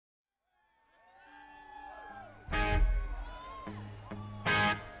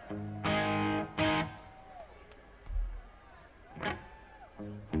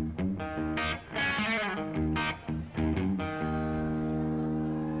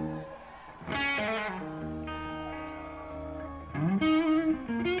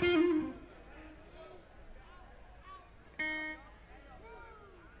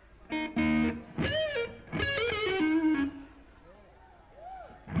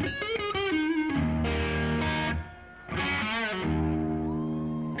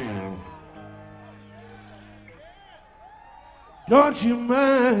Don't you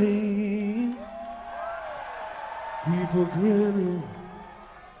mind people grinning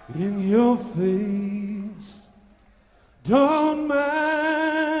in your face? Don't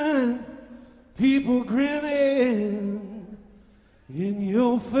mind people grinning in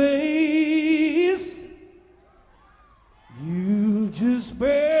your face. You just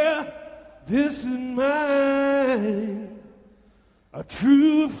bear this in mind. A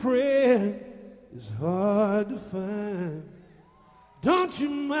true friend is hard to find. Don't you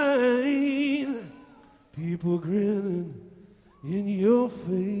mind people grinning in your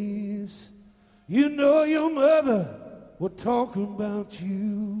face? You know your mother will talk about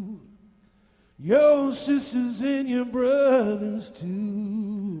you, your sisters and your brothers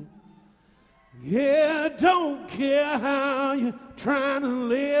too. Yeah, don't care how you're trying to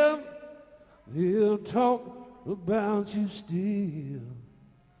live, they'll talk about you still.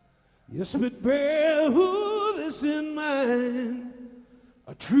 Yes, but bear this in mind.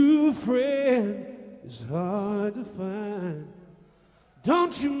 A true friend is hard to find.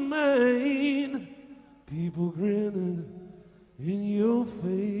 Don't you mind people grinning in your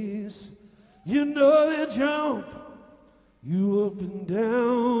face? You know they jump you up and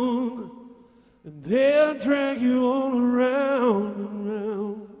down, and they'll drag you all around and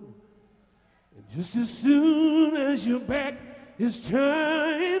round. And just as soon as your back is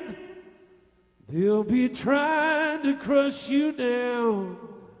turned, they'll be trying to crush you down.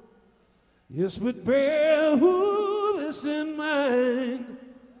 Yes, but bear this in mind.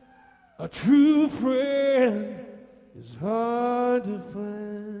 A true friend is hard to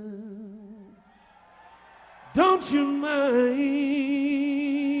find. Don't you mind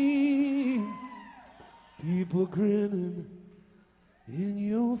people grinning in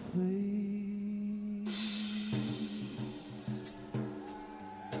your face?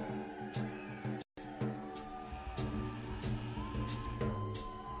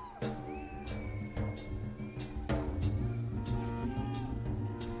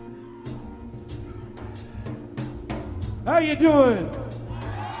 How you doing?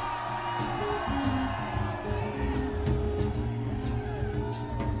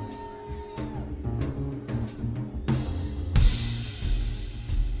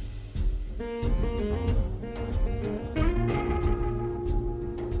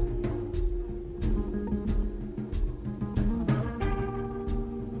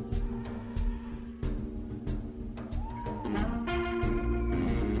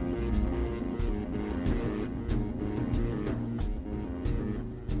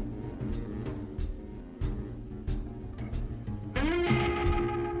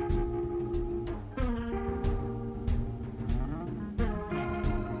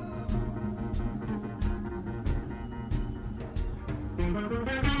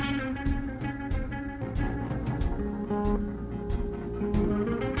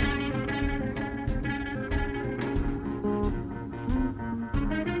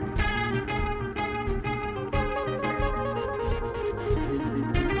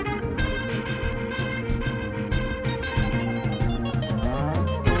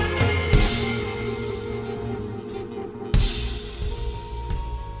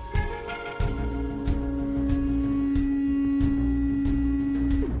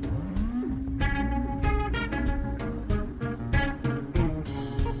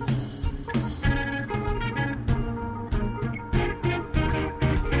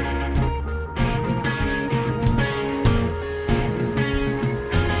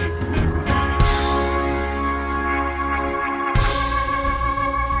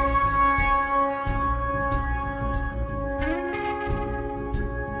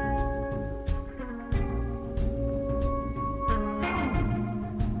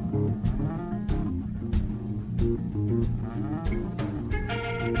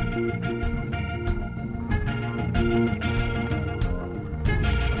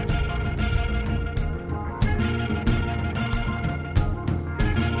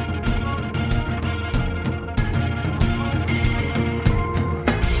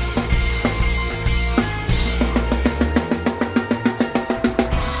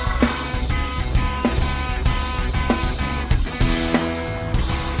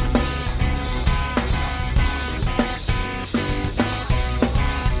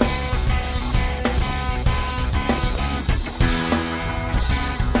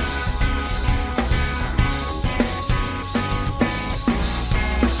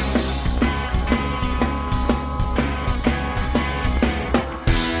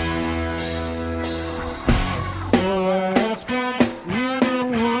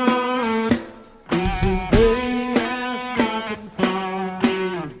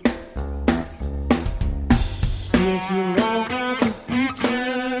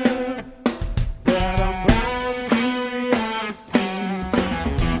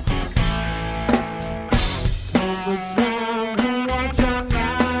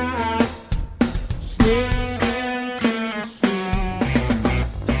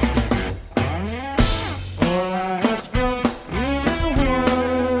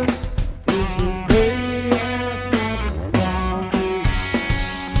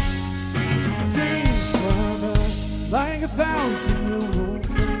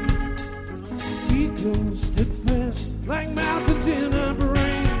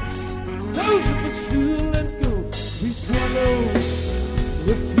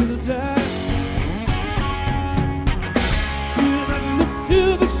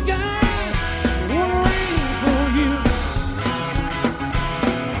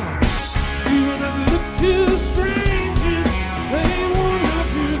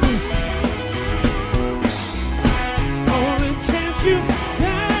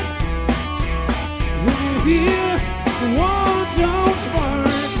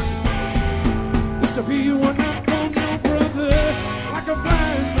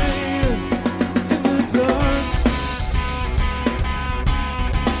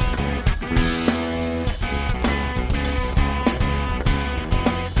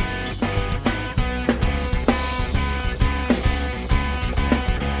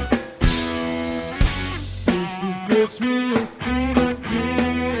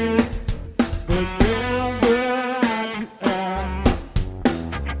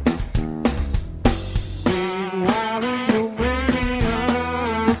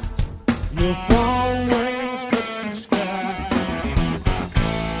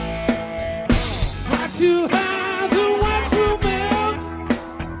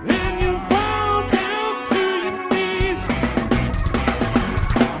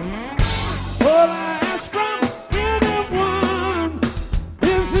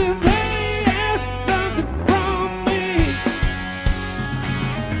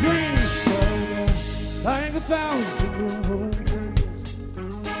 1,000 romance.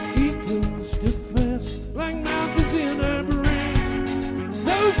 He can stick fast like mountains in our brains.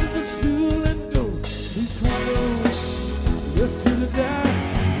 Those in the stool and go, these swallows left to the die.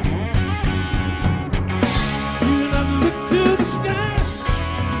 Do not look to the sky,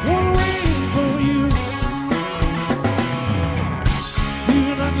 won't rain for you. Do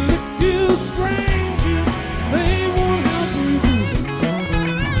not look to strangers, they won't help you.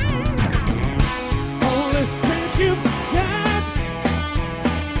 Only chance you've got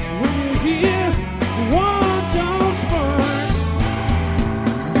when you're here, one don't spark.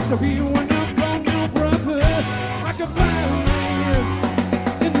 It's to be one up on your brother, like a blind man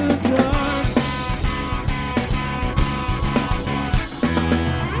in the dark.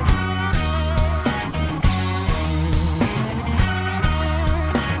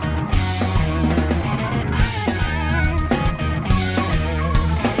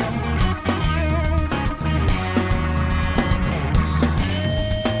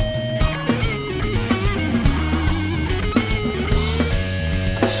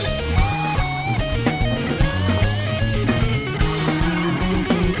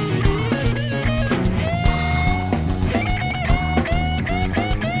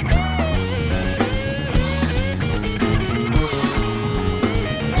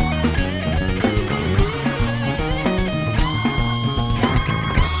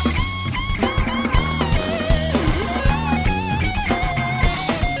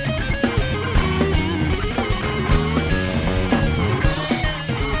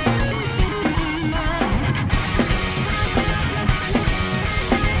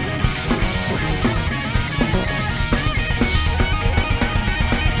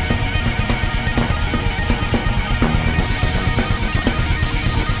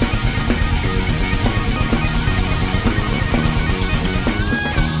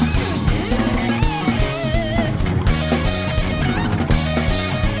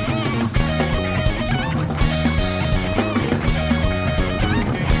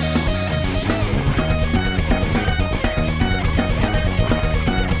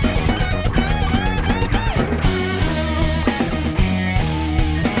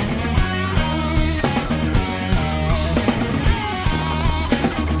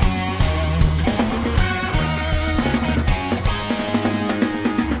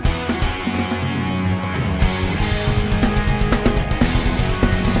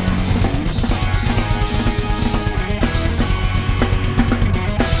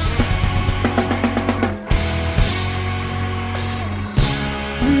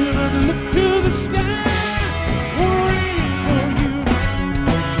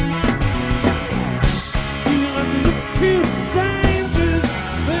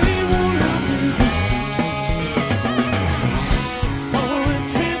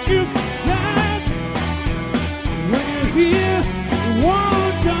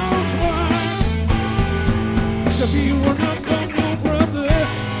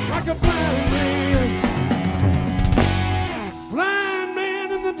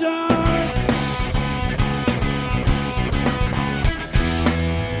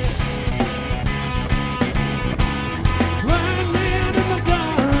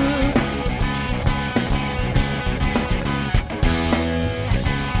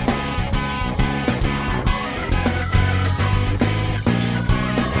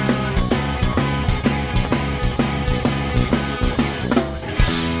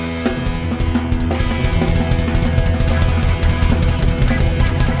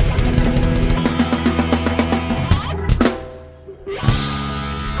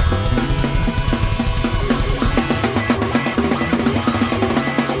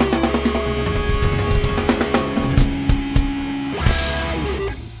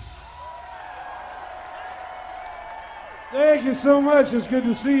 Thank you so much. It's good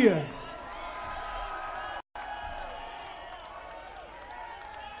to see you.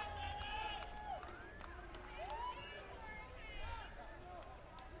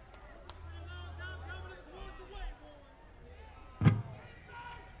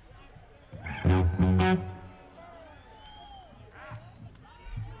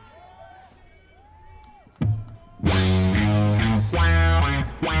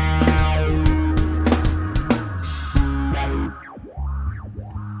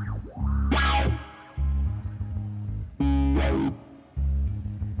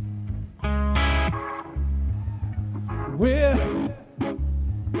 Where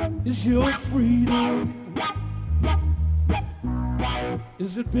is your freedom?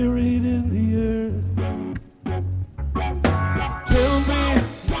 Is it buried in the earth? Tell me,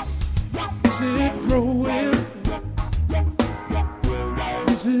 is it growing?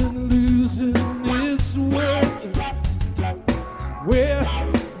 Is it losing its this world? Where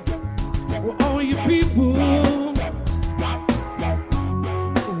were all you people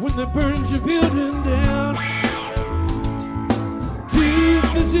when they burned your building down? Too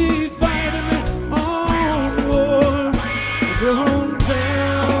busy fighting their own war, their own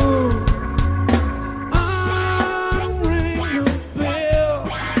town. Unring the bell.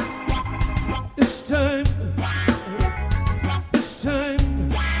 It's time. It's time.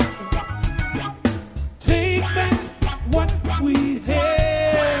 Take back what we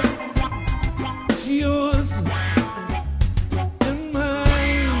had. It's yours and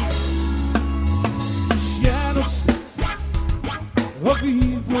mine. Shadows of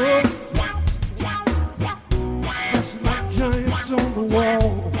evil, that's like giants on the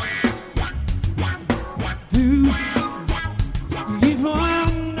wall. Do you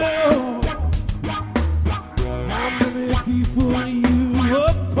even know how many people you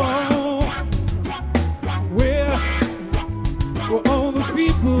appall? Where were all those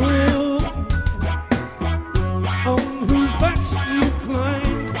people on whose backs you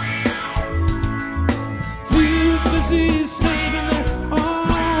climbed? Too busy saving their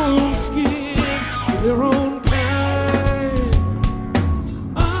own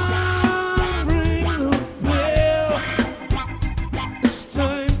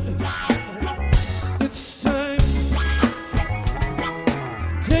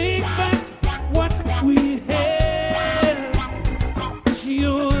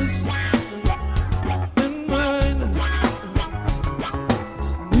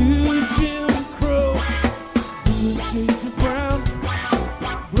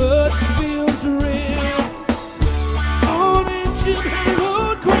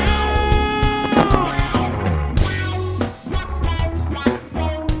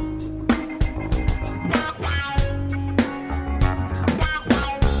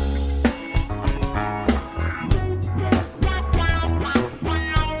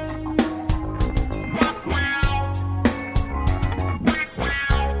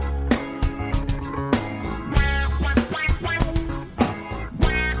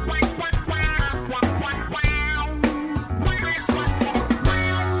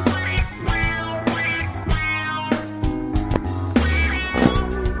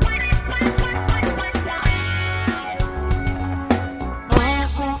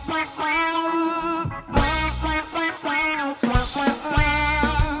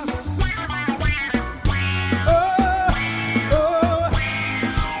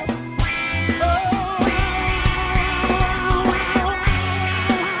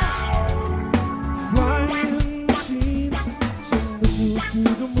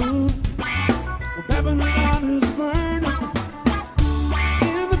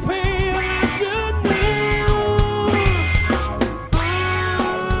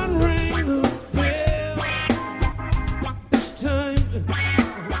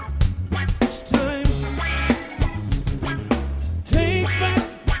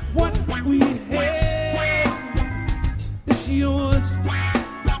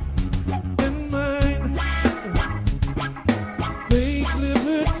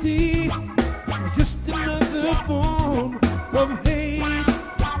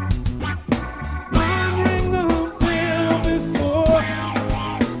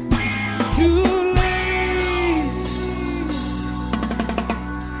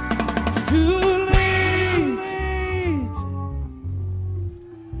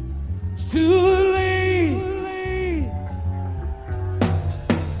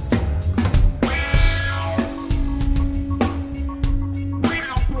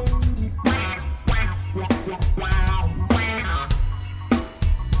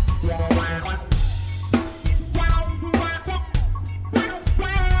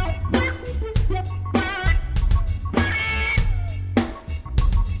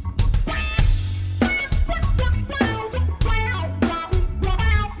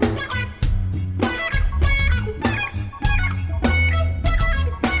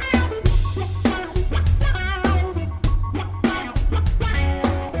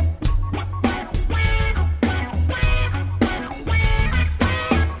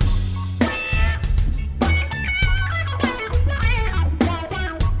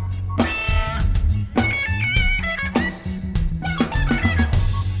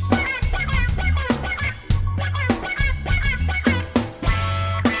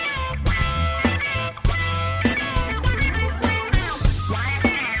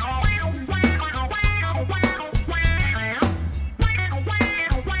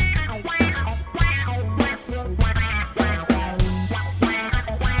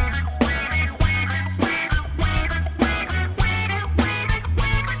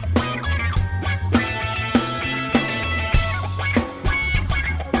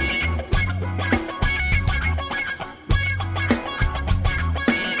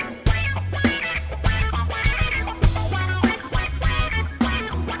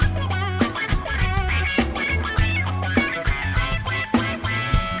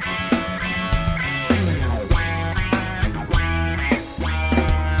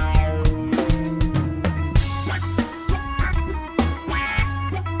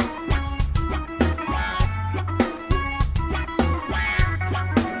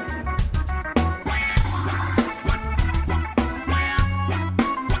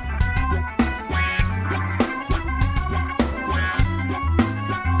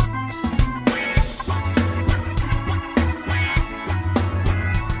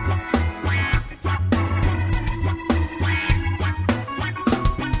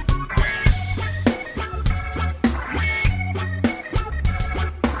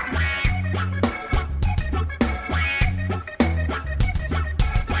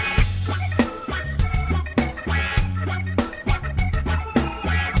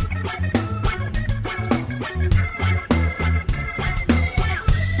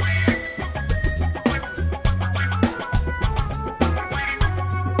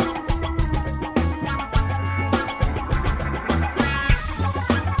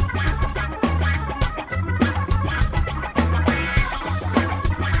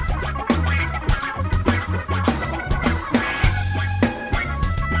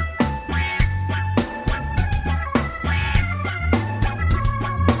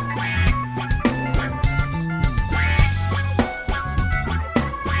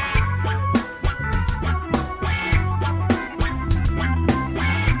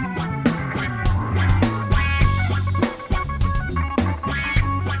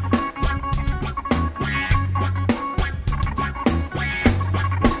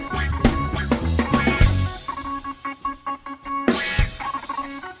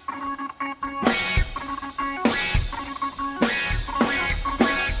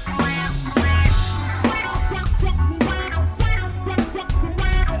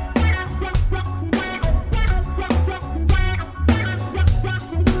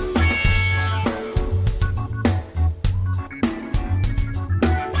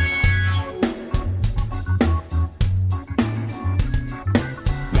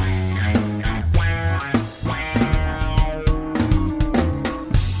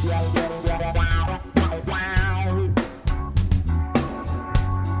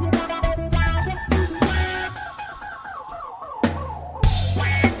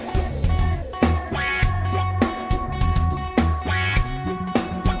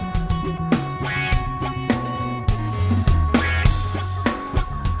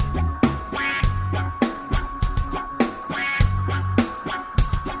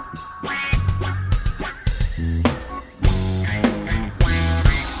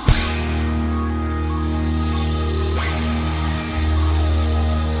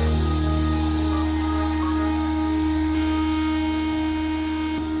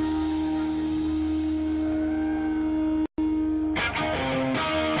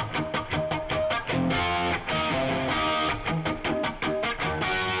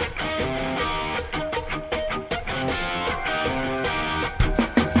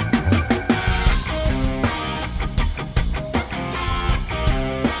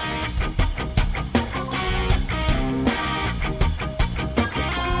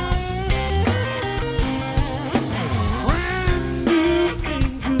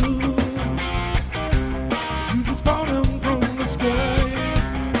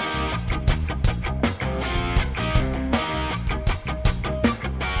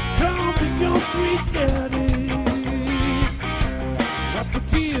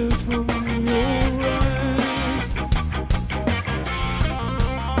tears from your eyes.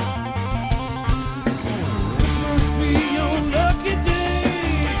 This must be your lucky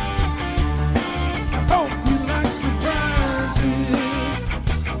day. I hope you like surprises.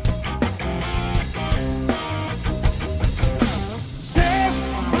 Save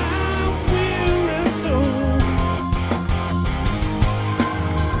my weary soul.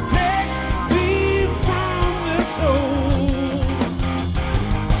 Take me from this hole.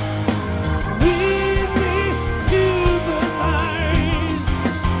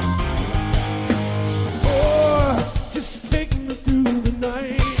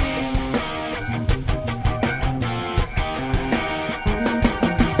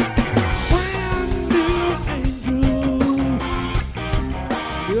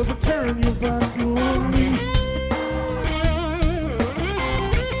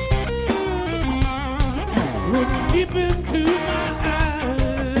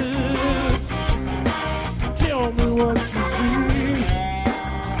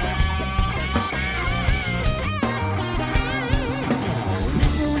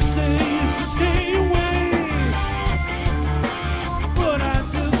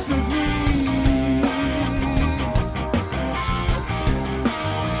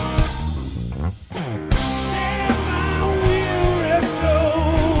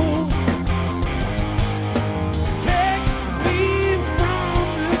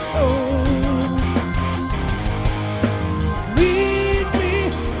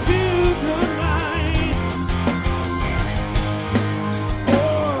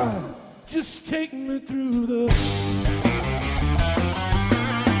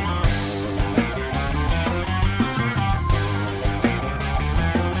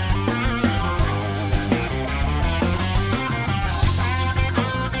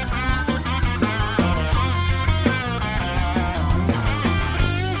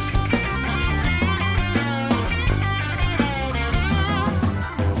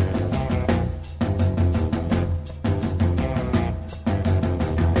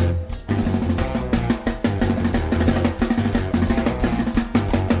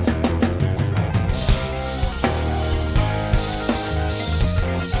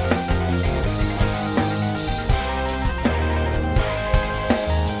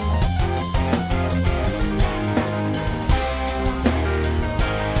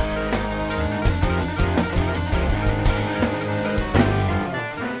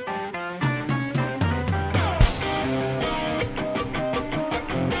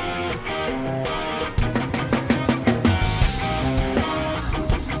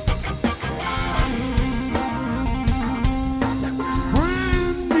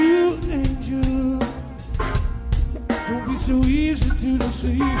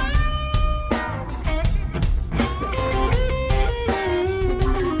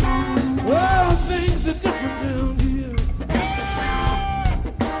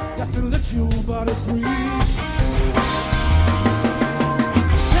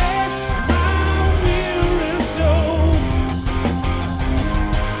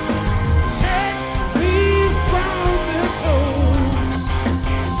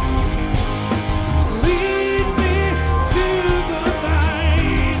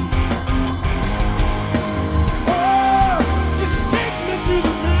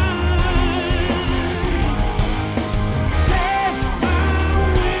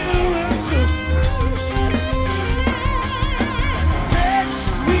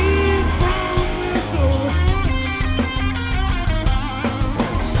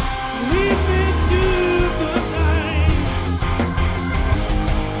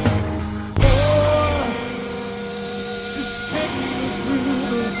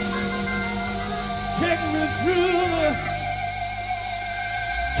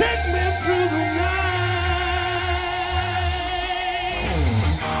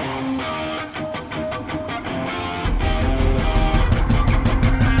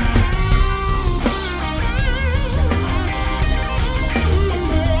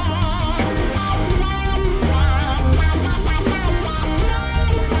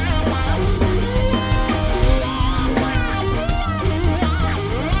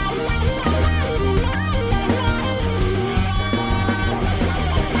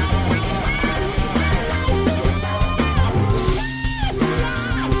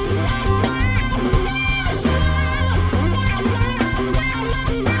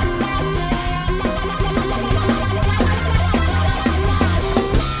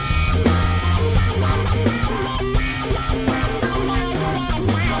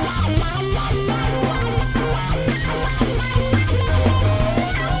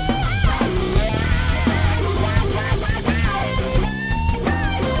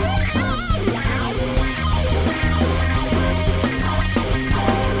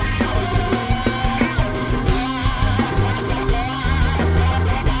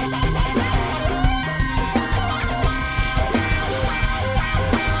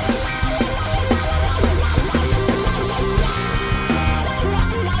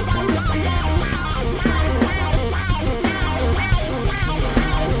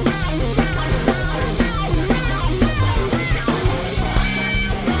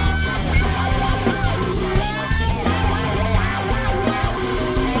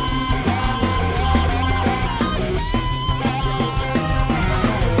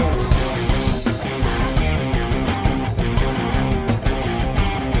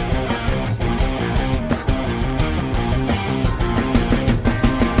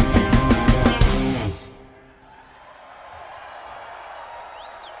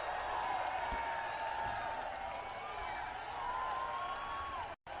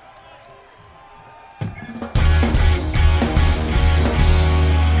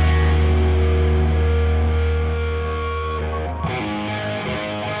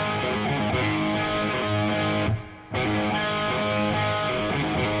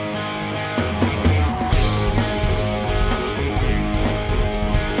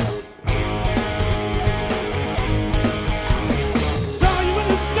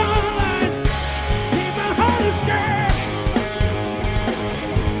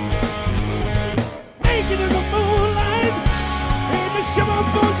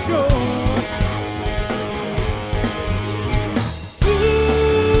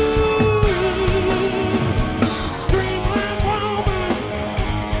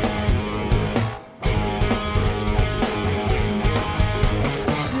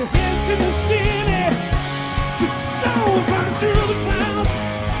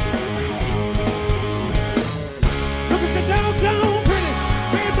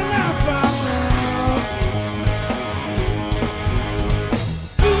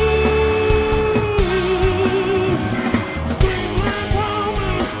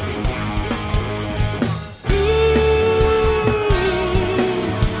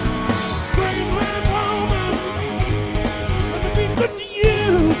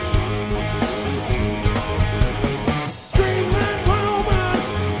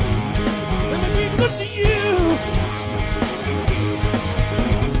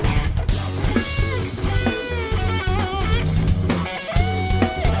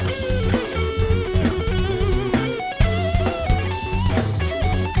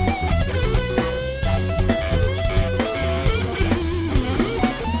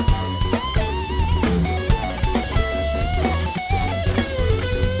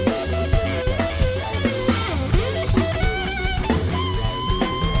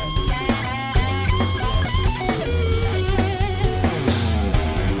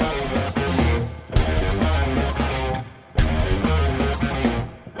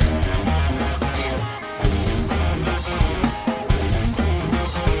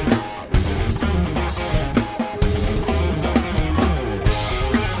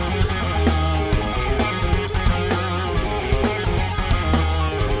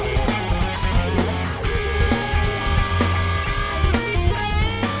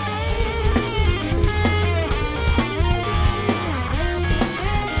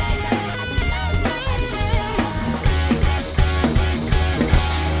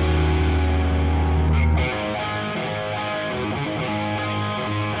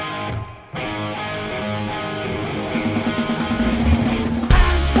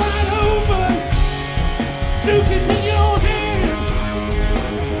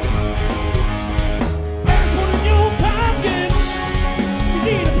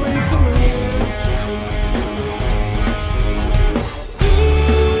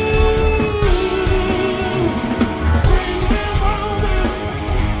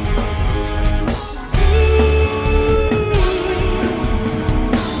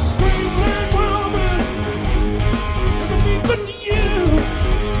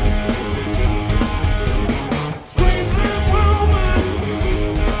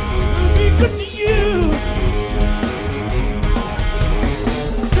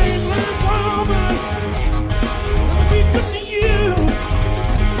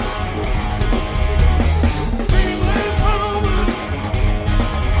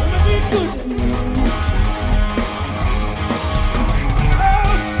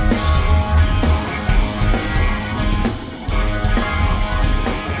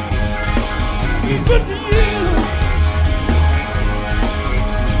 be good to you.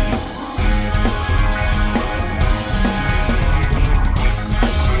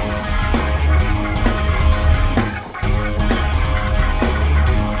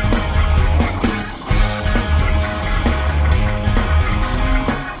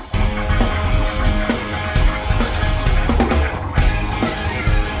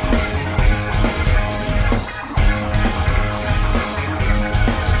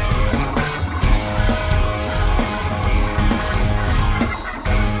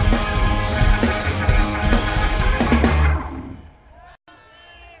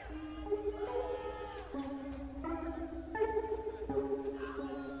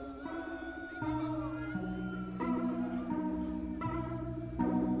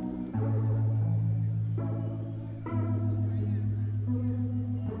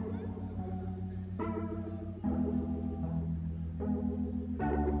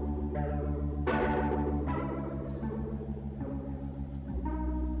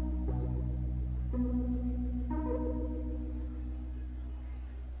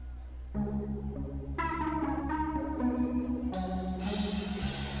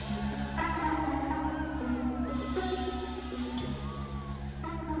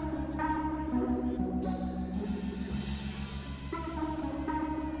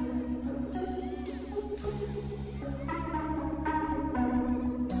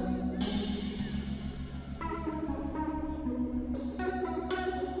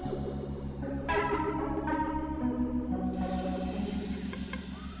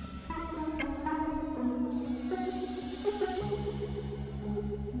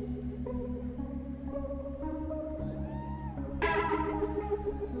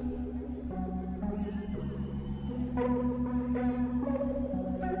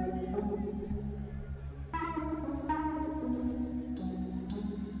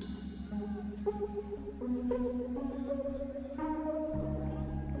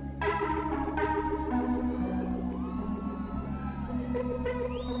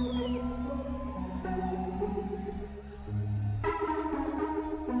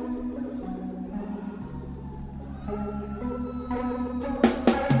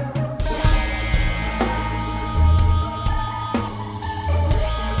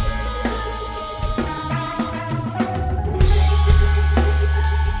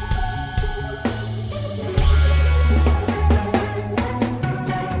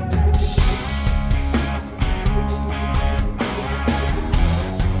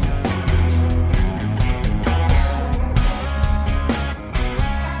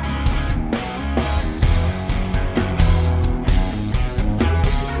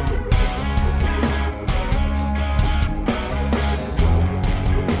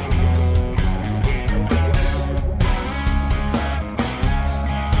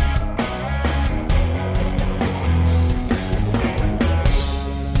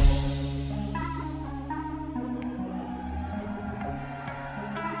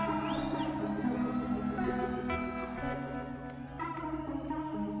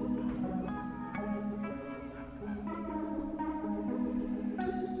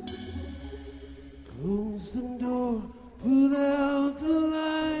 Close the door, put out the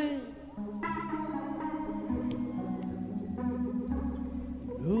light.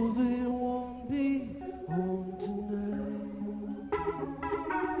 No, they won't be home tonight.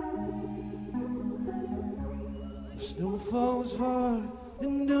 The snow falls hard,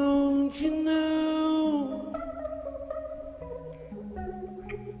 and don't you know?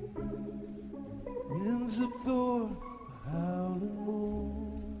 Winds of Thor, howling moon.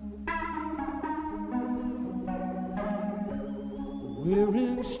 We're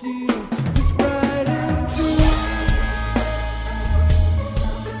in steel, it's bright and true.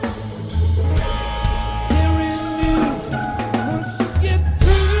 Carrying news, must get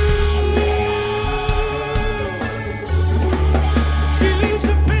through. Choose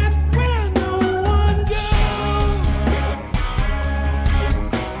a path where no one goes.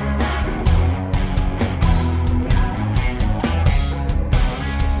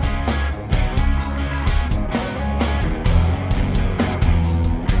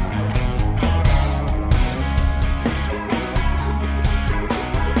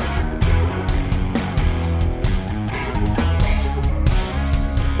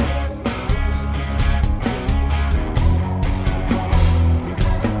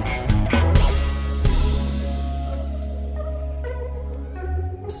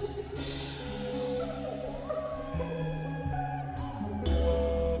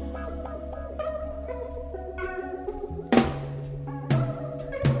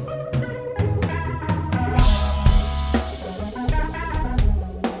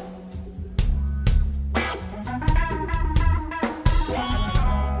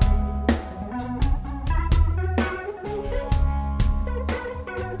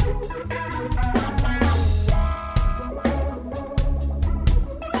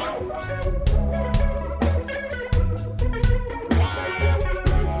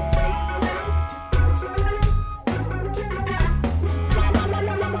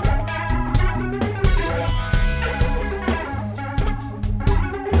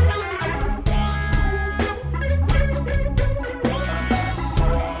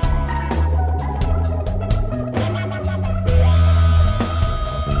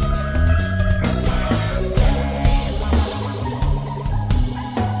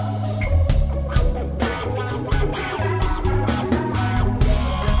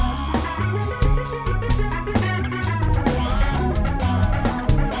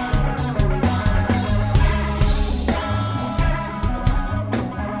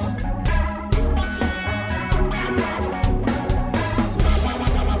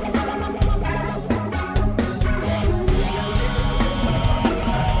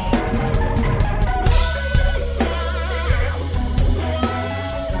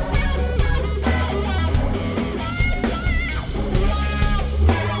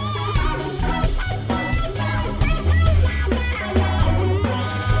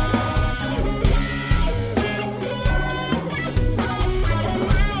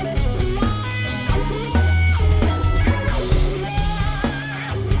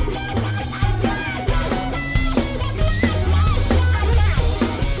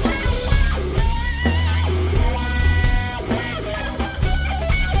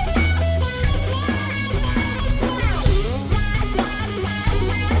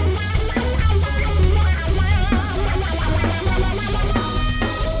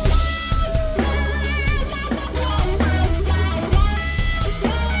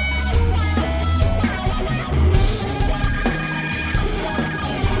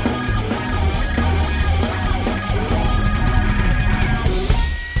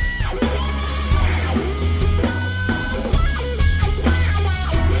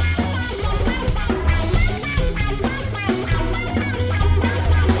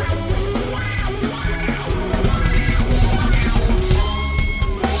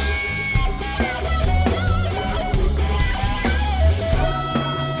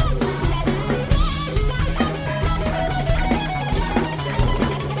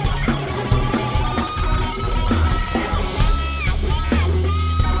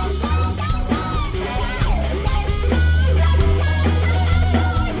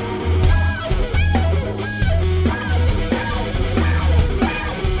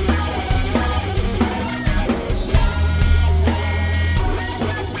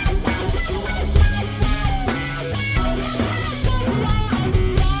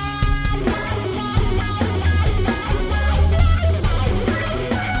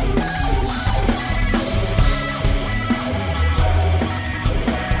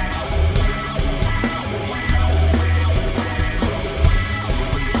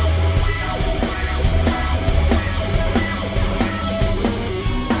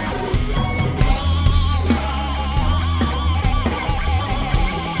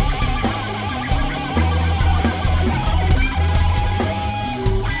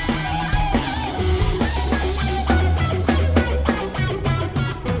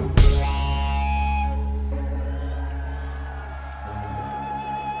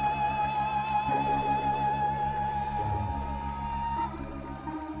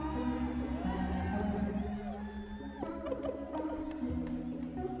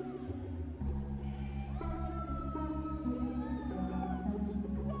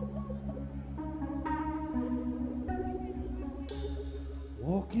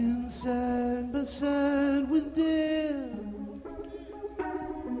 Walking side by side with death.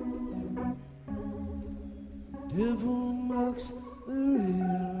 Devil marks their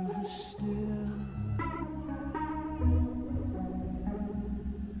every step.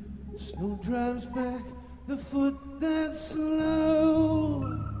 Snow drives back the foot that's slow.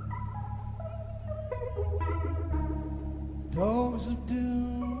 Dogs of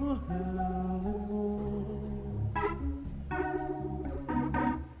doom are howling more.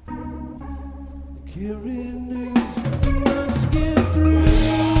 Carry news you must get through.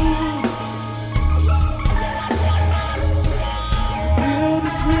 Build a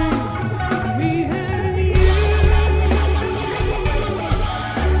dream, me and you.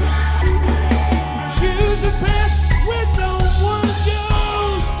 Choose a path where no one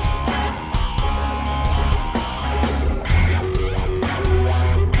goes.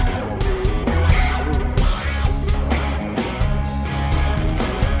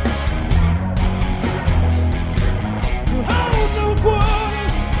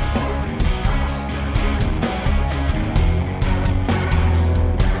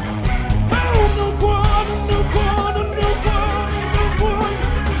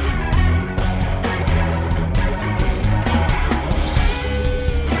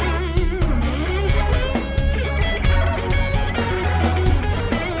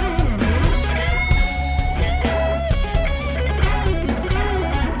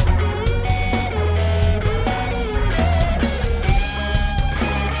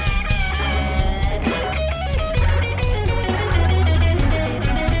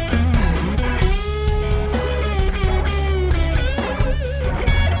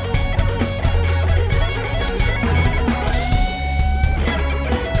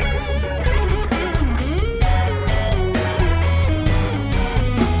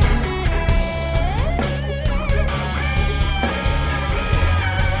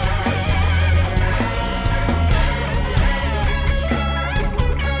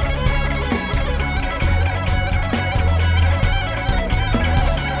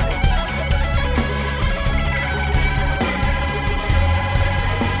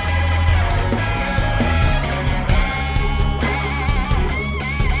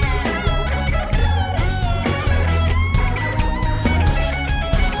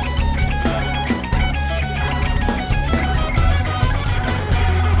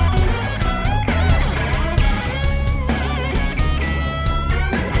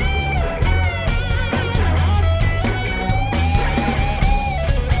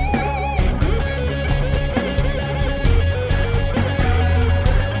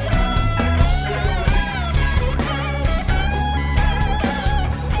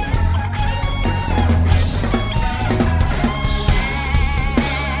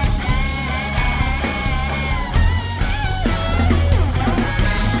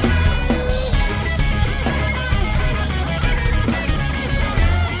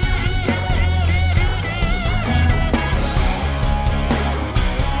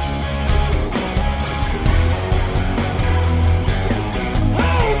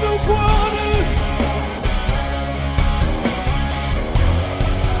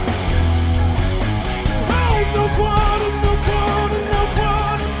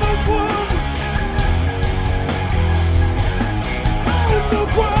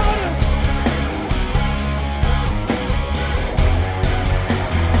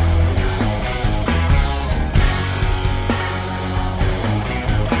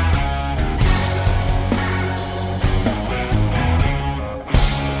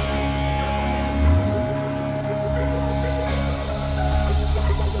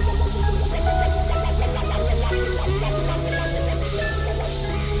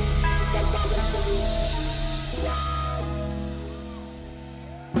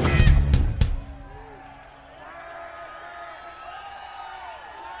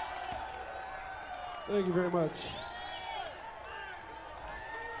 Thank you very much.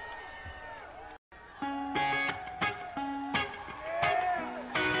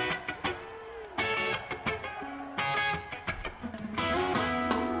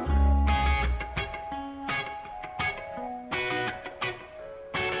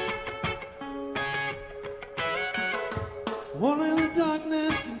 Only the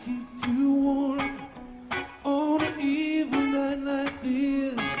darkness can keep you warm on an evil night like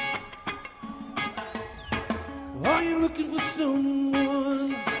this. Are you looking for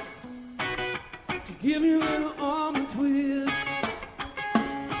someone to give you a little arm and twist?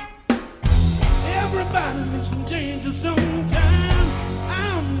 Everybody needs some danger sometimes.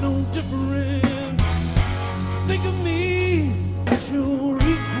 I'm no different. Think of me as your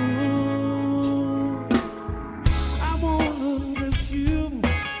equal. I wanna undress you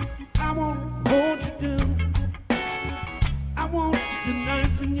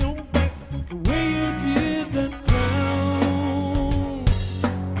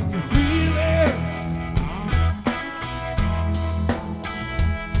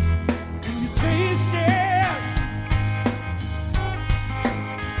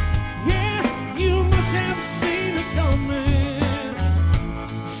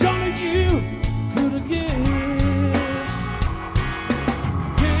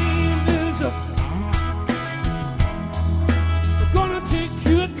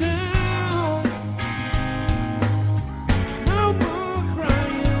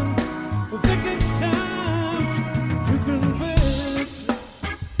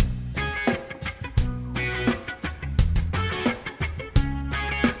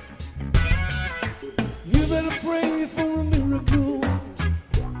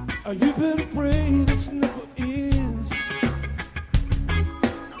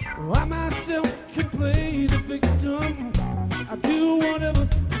I myself can play the victim. I do whatever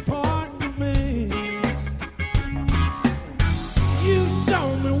the partner makes. You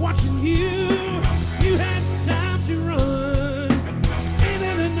saw me watching you. You had time to run. Ain't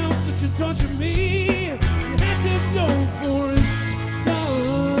it enough that you torture me? You had to go for it.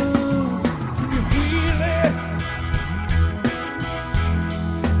 Done. Can you feel it?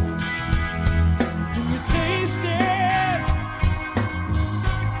 Can you taste it?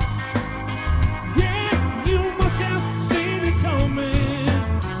 Yeah, you must have seen it coming.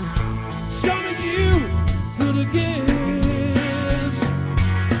 Surely you could have guessed.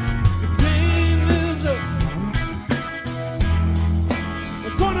 The pain lives up.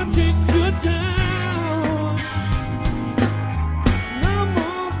 We're gonna take good time.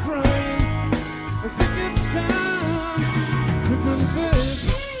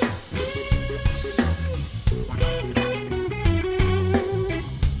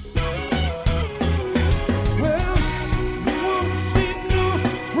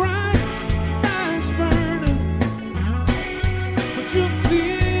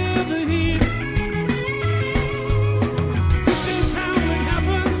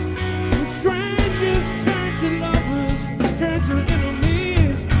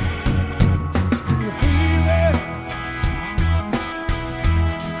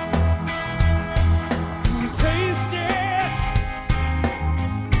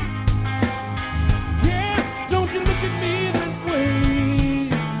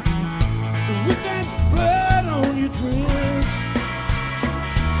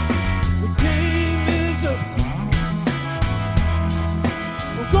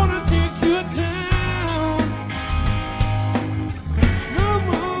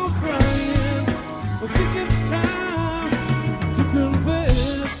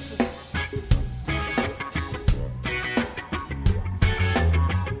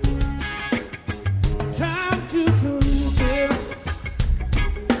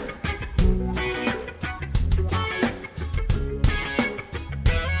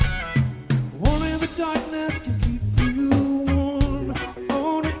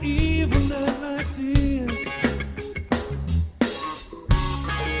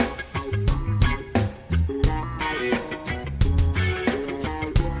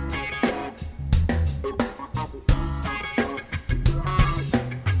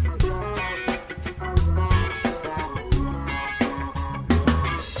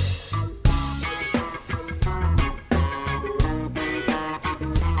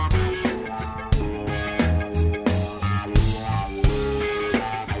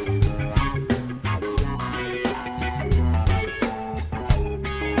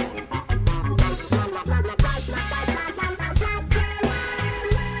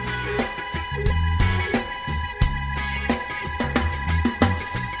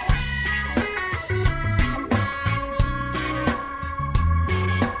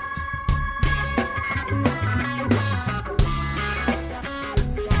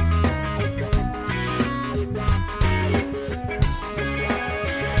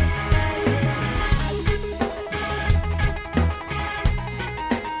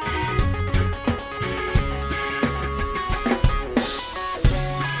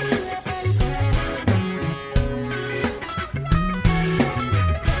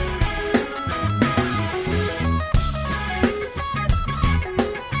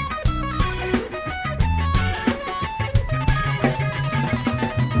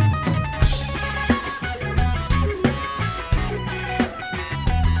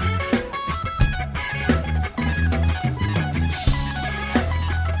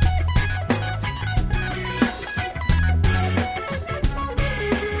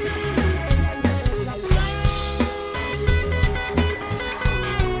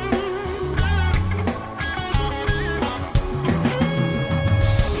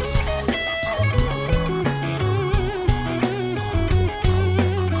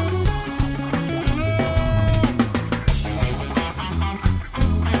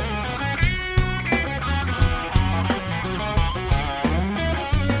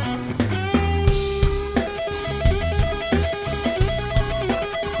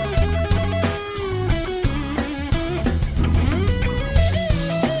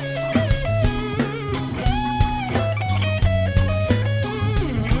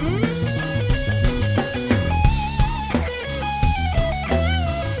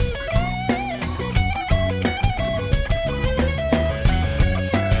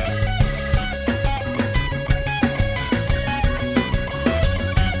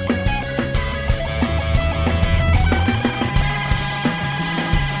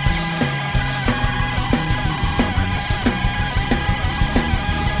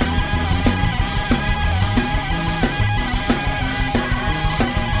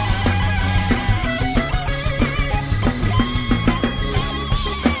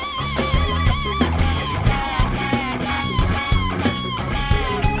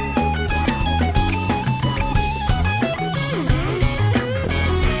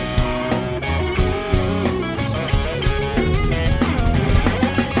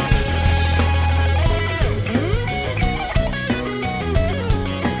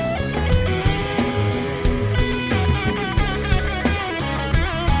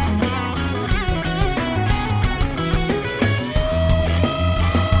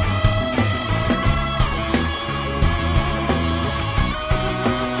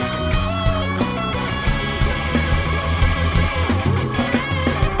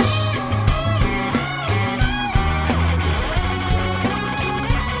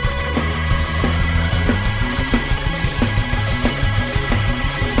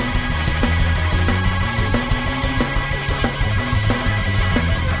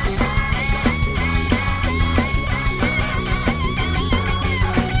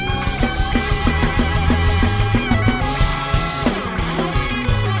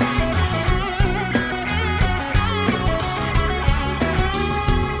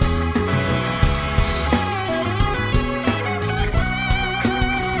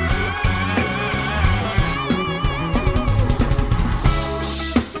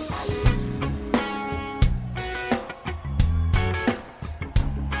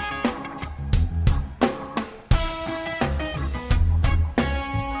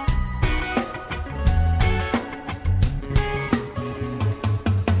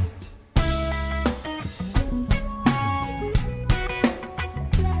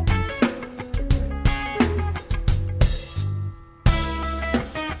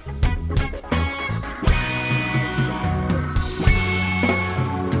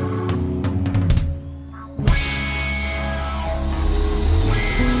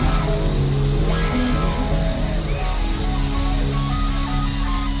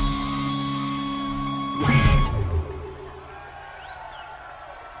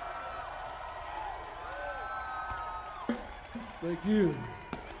 Thank you.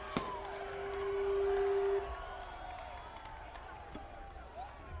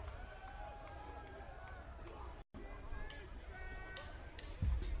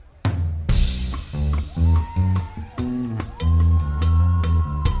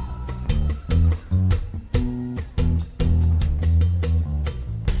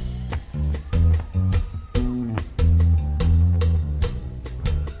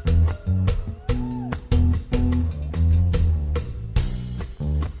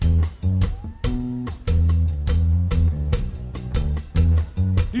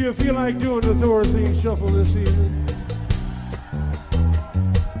 Do you feel like doing the Thorazine Shuffle this evening?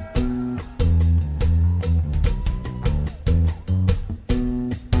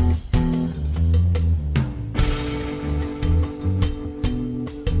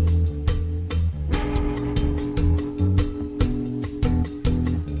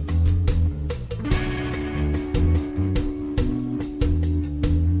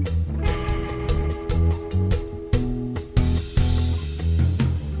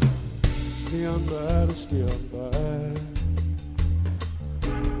 Stand by to stand by.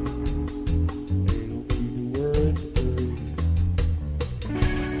 Ain't no need to worry today.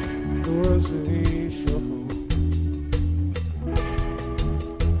 Thorazine Shuffle.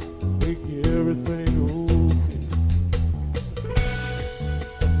 Make everything okay.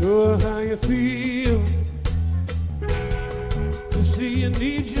 Know how you feel. You see you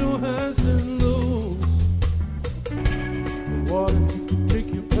need your highs and lows. What if you could take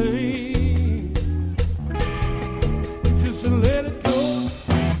your pain? Let it go.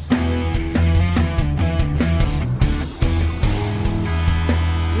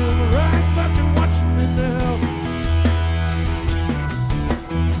 Still right back and watching me now.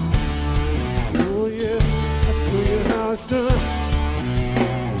 Oh yeah, I'll show you how it's done.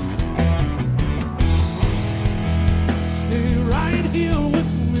 Stay right here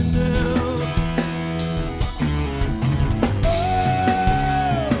with me now. Oh,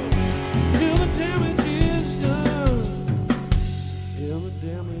 till the damage is done. Till the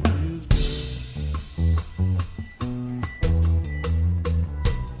damage is done.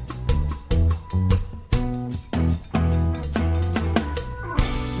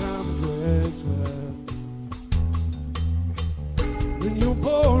 Time drags out when you're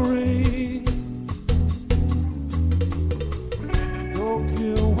boring. Don't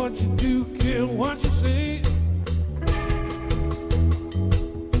care what you do, care what you say.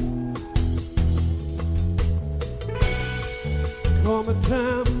 Come a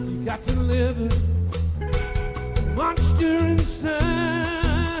time you got to live it. Monster inside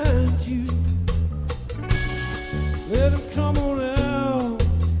you. Let him come on out.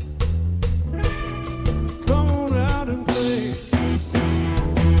 Come on out and play.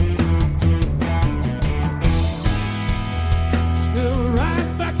 Still right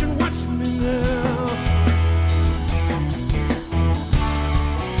back and watch me now.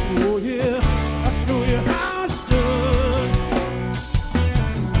 Oh yeah, I'll show you how it's done.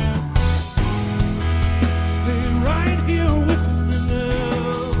 Stay right here with me now.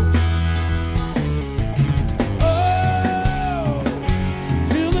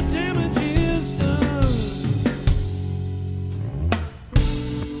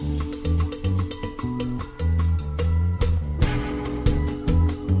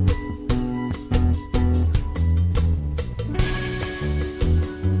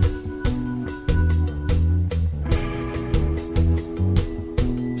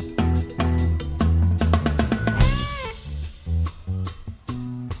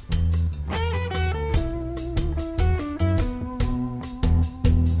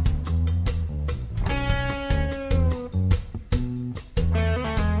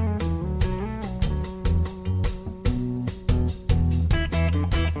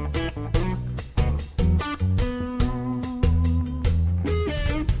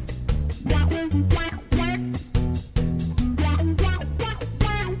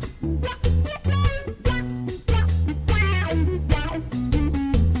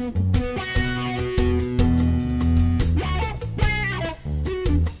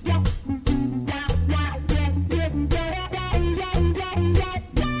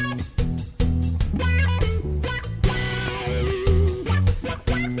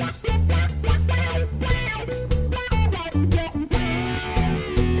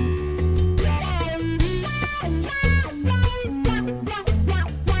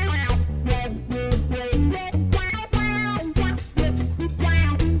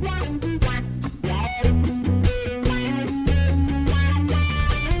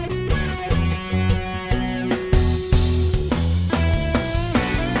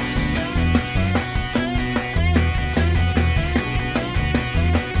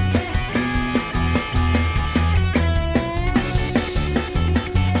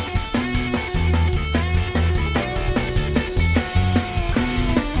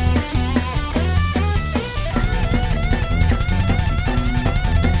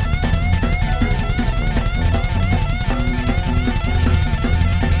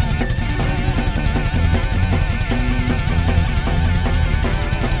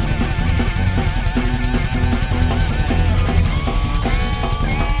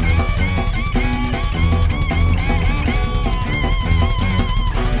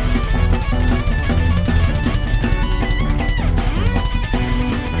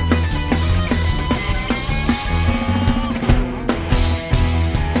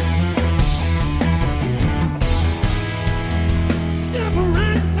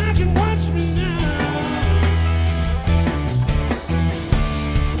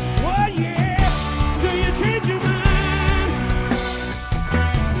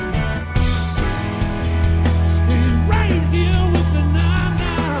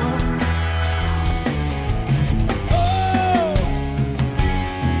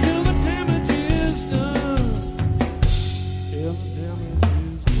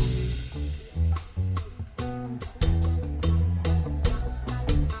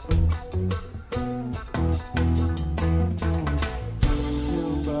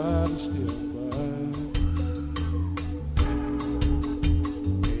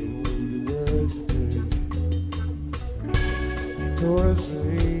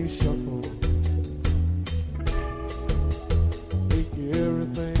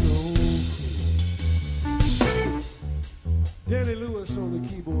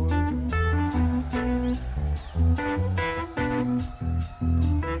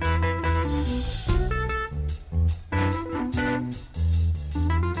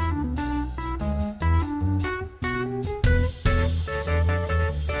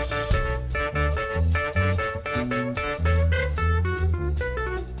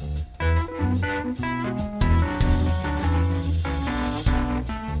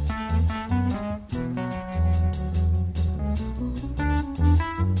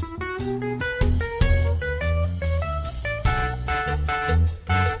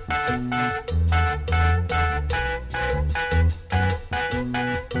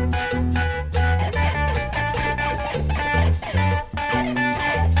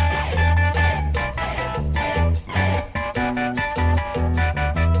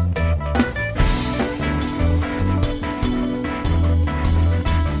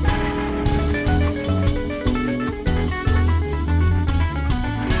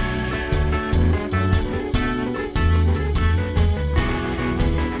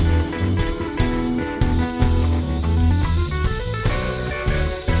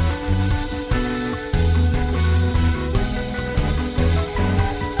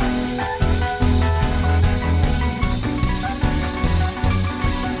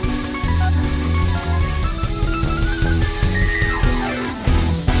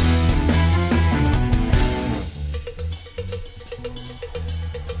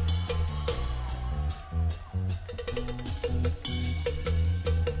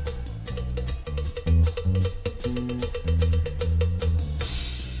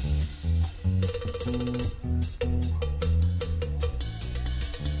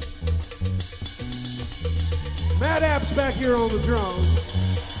 Matt App's back here on the drums.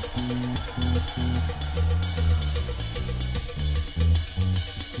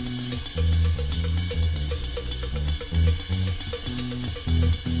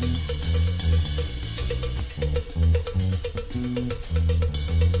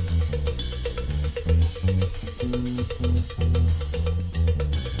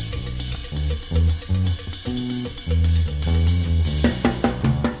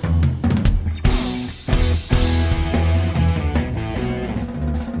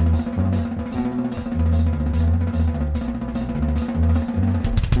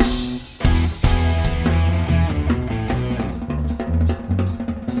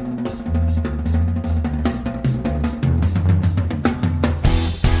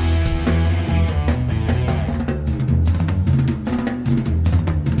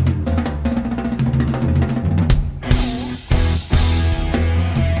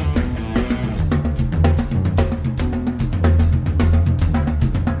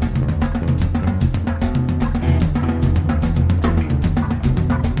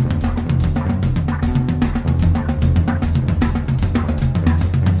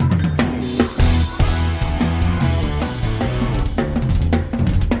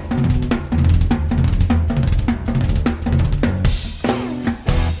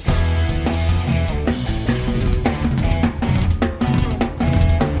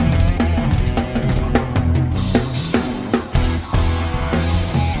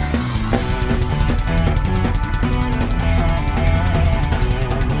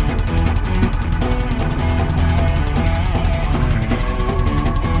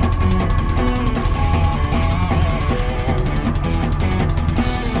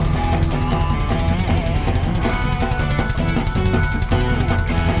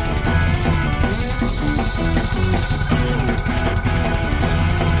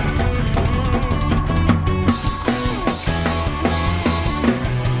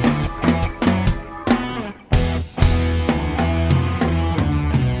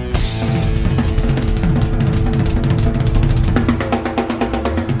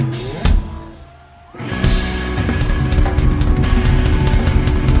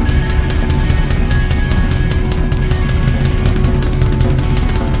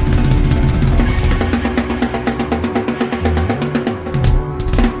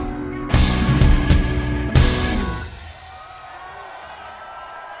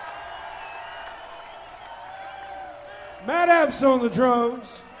 Matt App's on the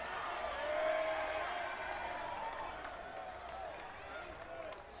drums.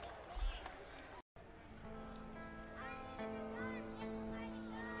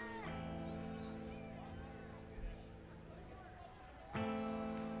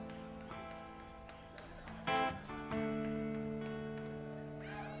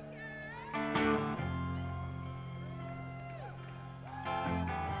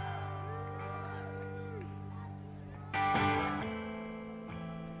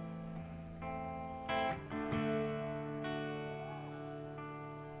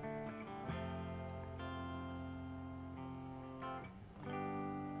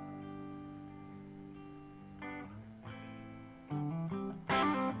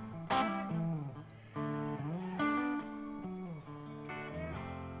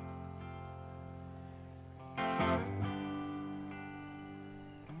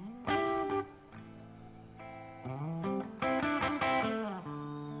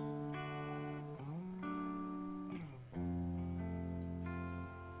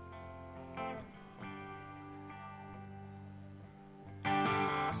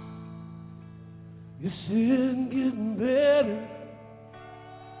 You said getting better.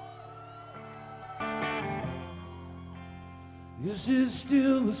 Is it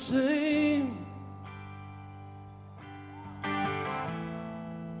still the same?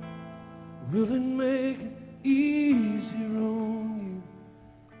 Will it make it easier on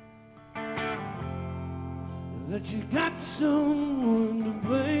you? That you got someone to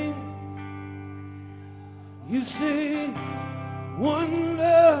blame? You say one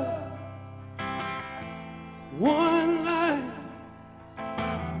love, one life,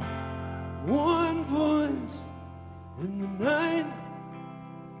 one voice in the night,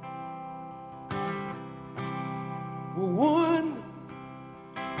 one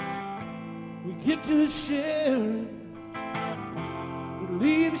we get to share it. It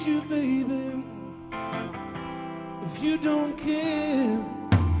leaves you, baby, if you don't care.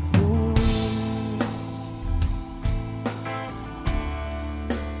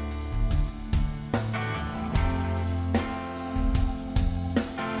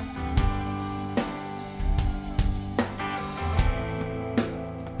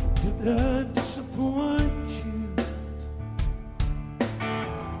 Did I disappoint you?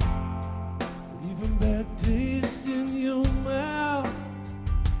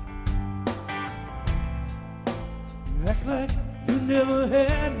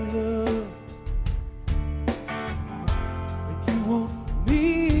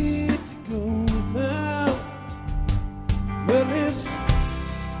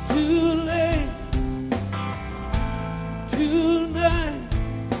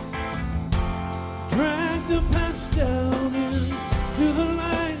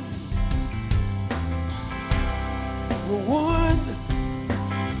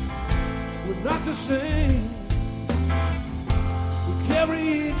 not the same. We carry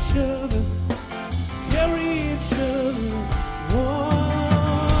each other, one.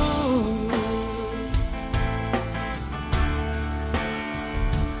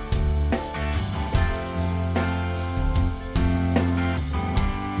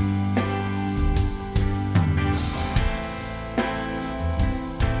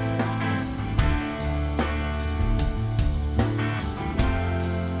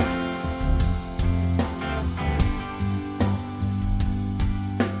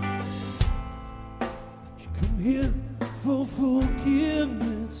 Here for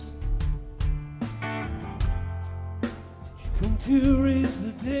forgiveness, she come to raise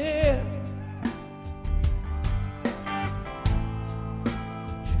the dead.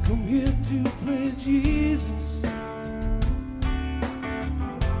 She come here to play Jesus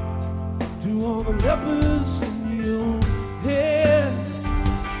to all the lepers in your head.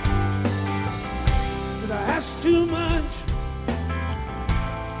 Did I ask too much?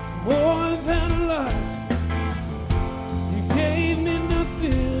 More than a lot. Gave me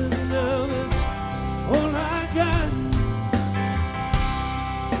nothing, now that's all I got.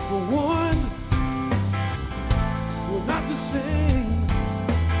 For one, we're not the same.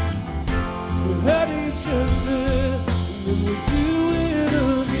 We hurt each other, and then we do it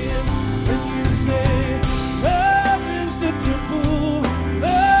again. And you say, love is the temple,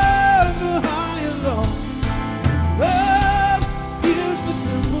 love the high and low. Love is the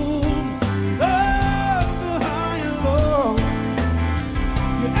temple, love the high and low.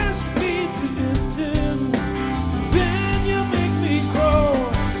 You ask me to enter, then you make me grow.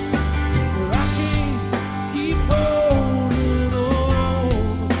 But I can't keep holding on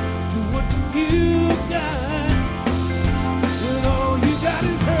to what you got, when all you got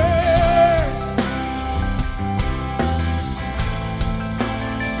is hurt.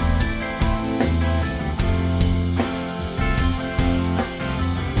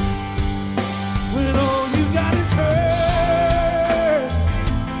 When all you got is hurt.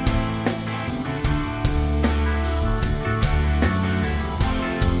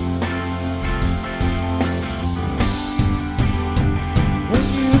 When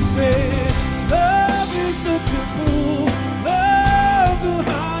you say love is the temple, love the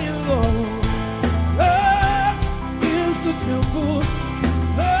high and low. Love is the temple,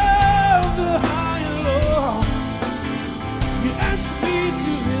 love the high and low. You ask me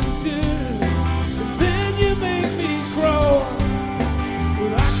to enter, and then you make me grow.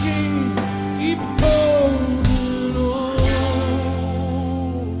 But I can't keep holding on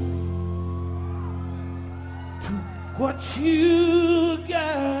to what you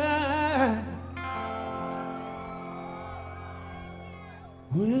got,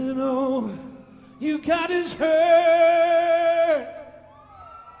 when all you got is hurt.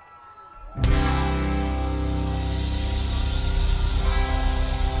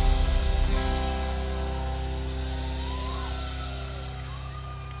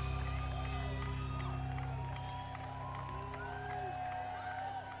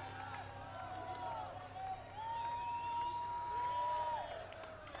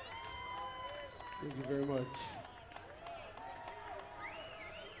 Thank you very much.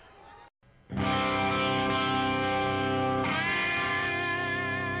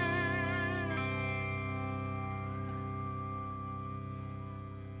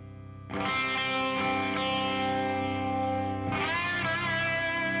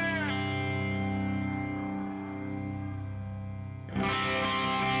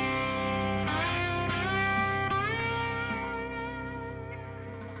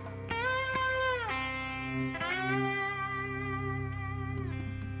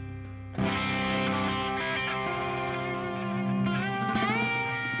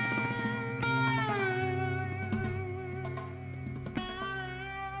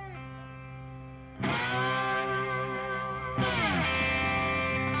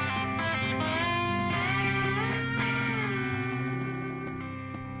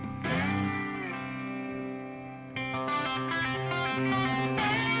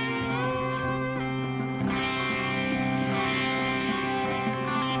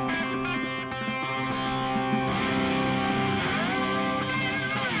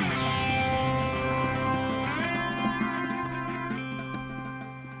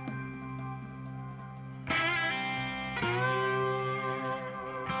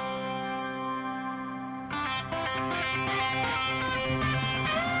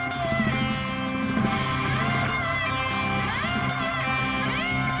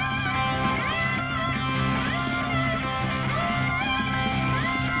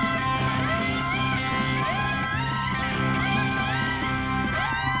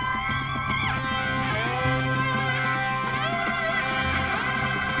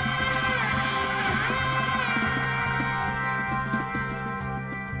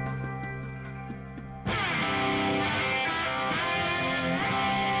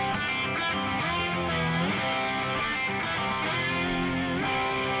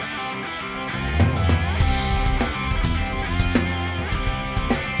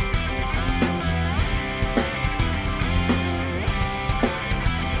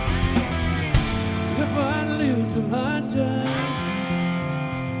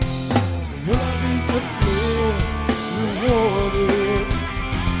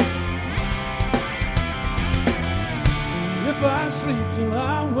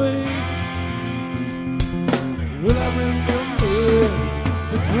 my way, will I remember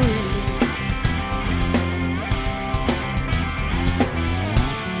the dream?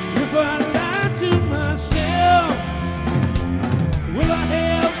 If I lie to myself, will I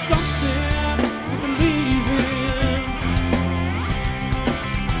have something to believe in?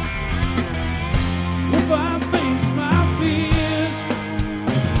 If I face my fears,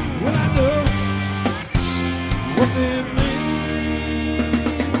 will I know what they mean?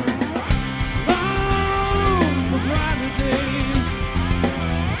 Long for brighter days,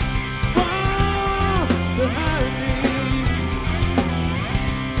 far behind me,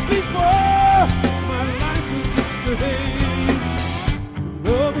 before my life is just a haze,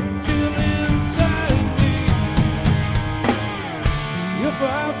 love and chill inside me. If I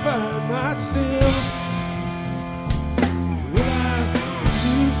find myself, will I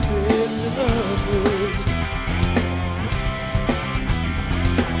choose to others?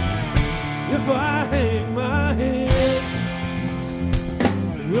 If I hang my head,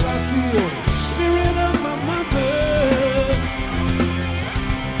 will I feel the spirit of my mother?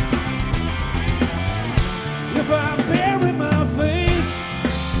 If I bury my face,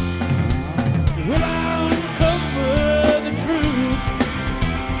 will I uncover the truth?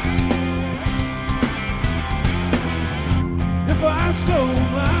 If I slow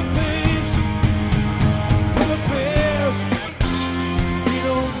my pace, will the past beat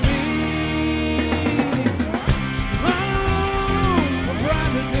on me?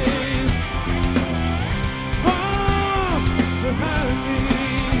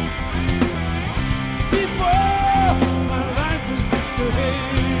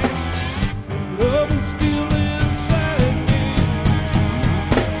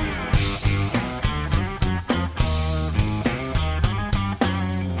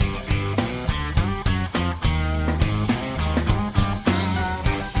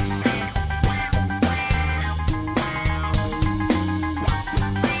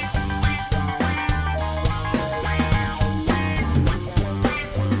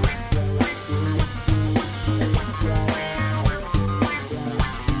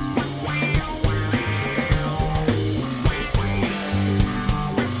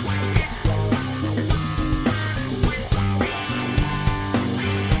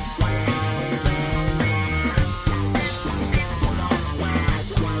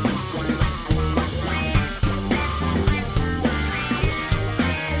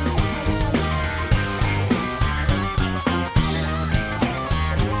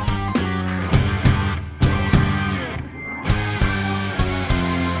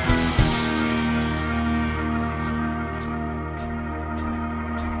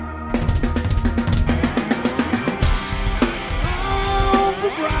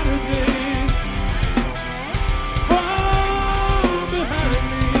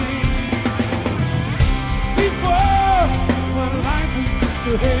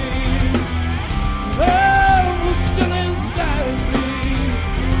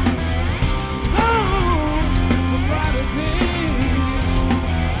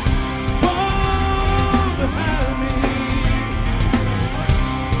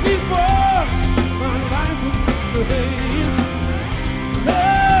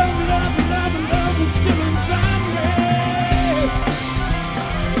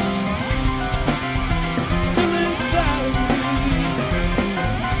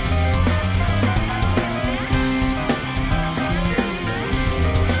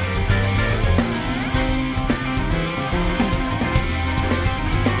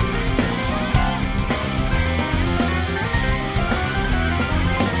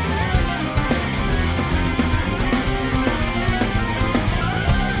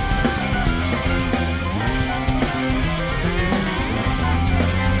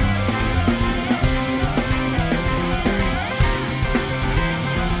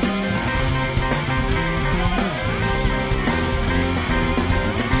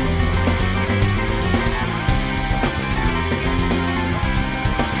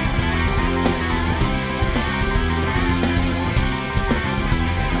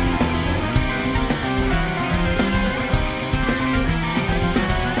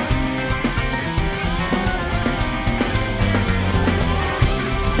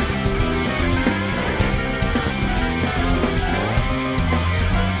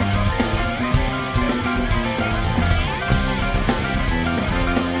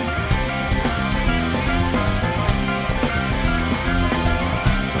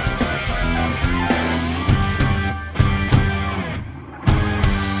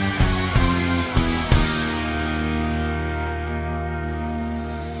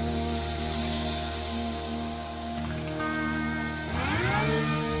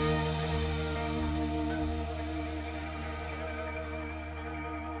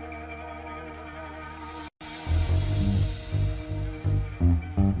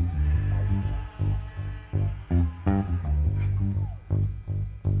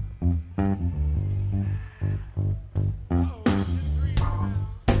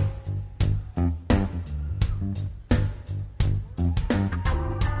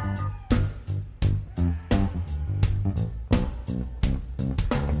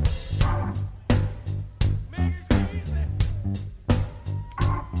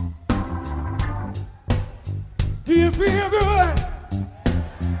 Do you feel good?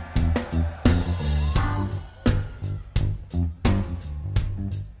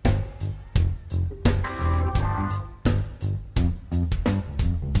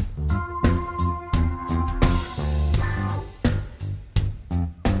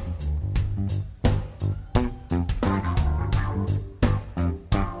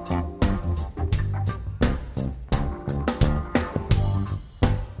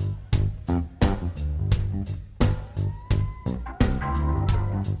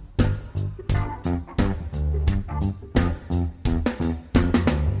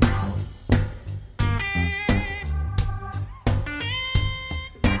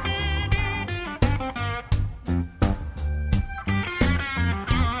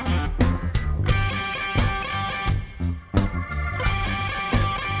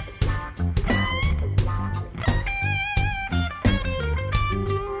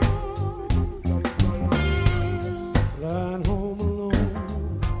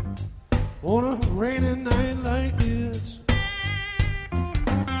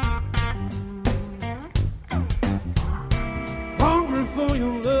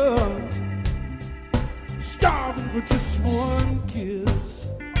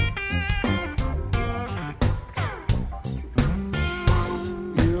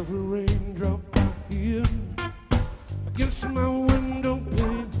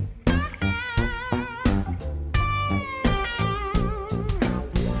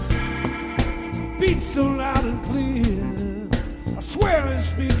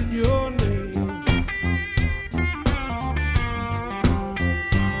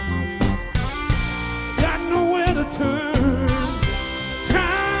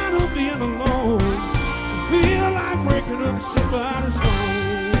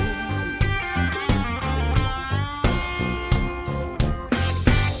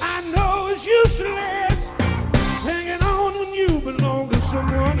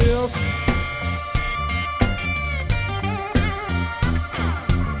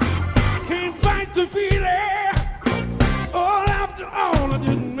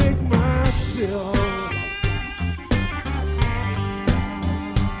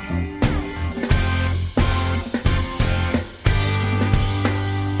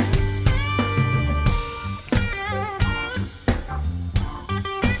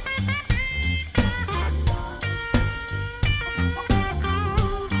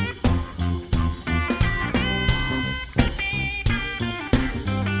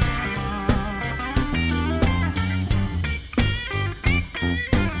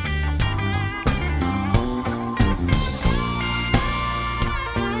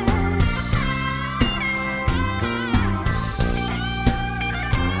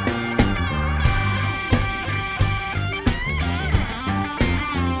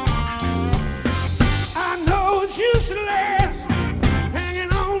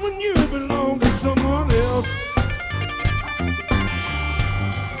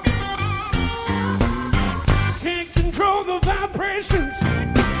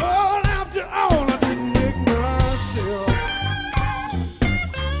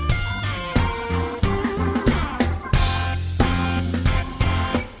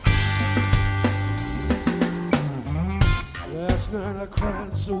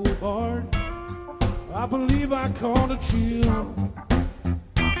 Called a chill.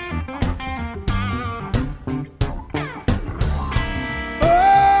 Oh,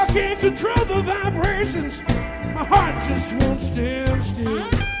 I can't control the vibrations. My heart just won't stand still.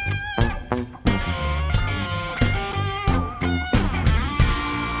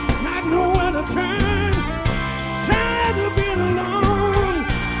 Not know where to turn. Tired of being alone.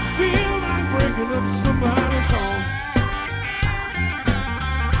 Feel like breaking up somebody's home.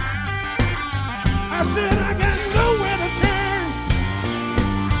 I said I got nowhere to turn.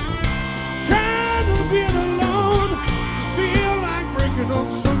 Tired of being alone. Feel like breaking up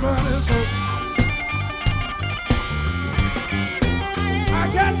somebody's home. I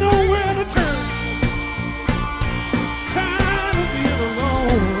got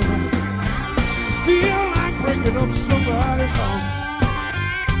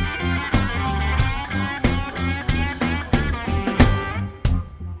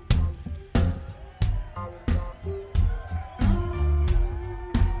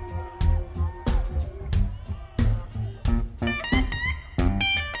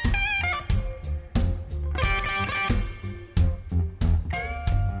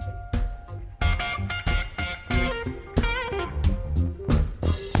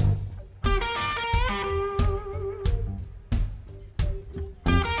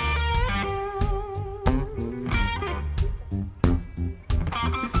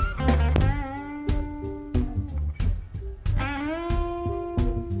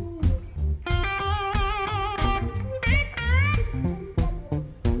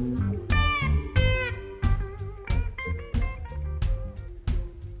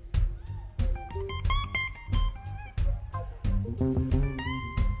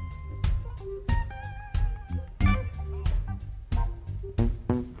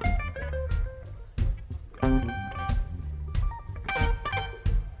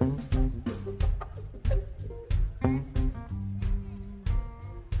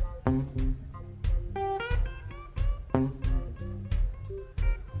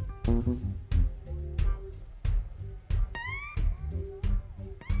Can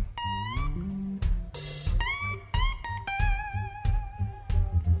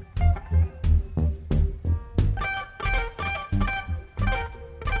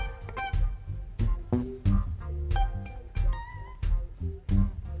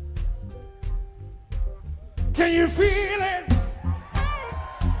you feel it?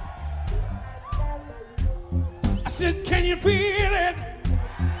 I said, can you feel it?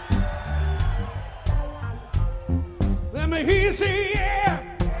 Let me hear you say, yeah,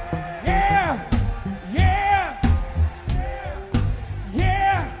 yeah, yeah, yeah,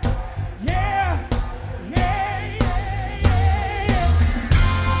 yeah, yeah, yeah, yeah.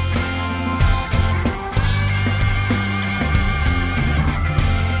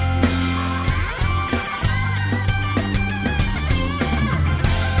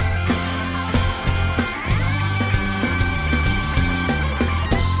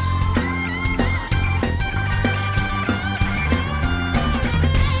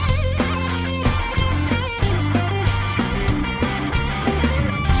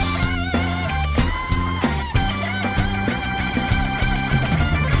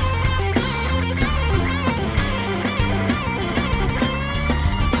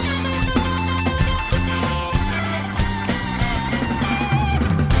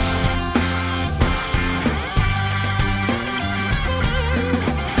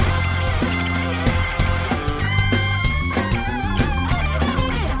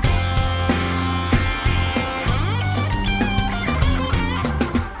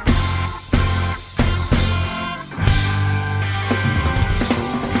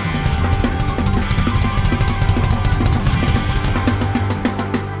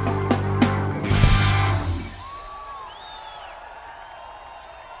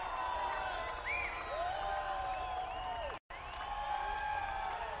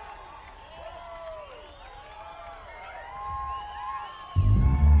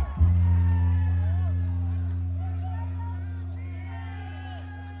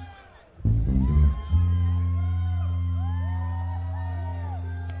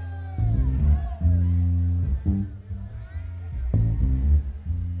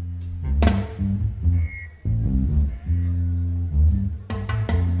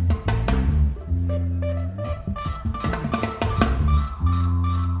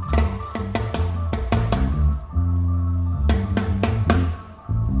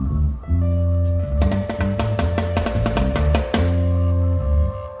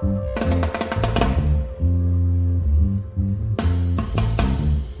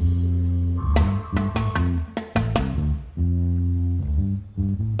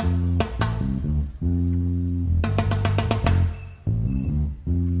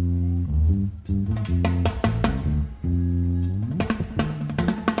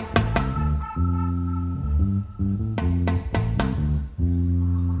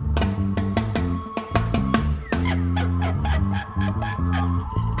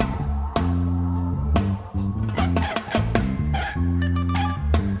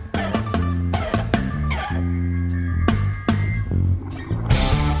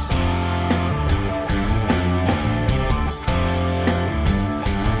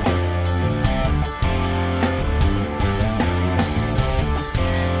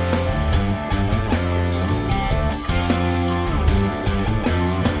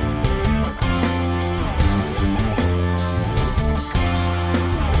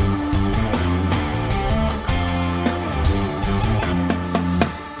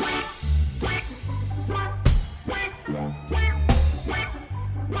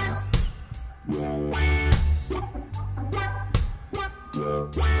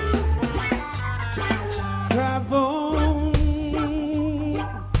 Drive on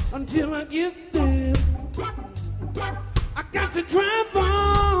until I get there. I got to drive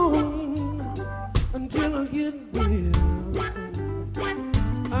on until I get there.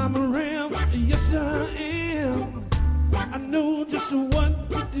 I'm around, yes I am. I know just what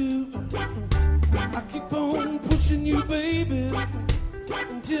to do. I keep on pushing you, baby,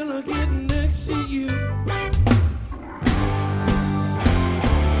 until I get next to you.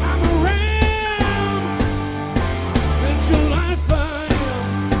 I'm around until I find.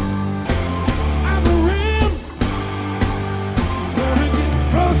 I'm around before I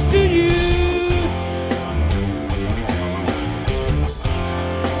get close to you.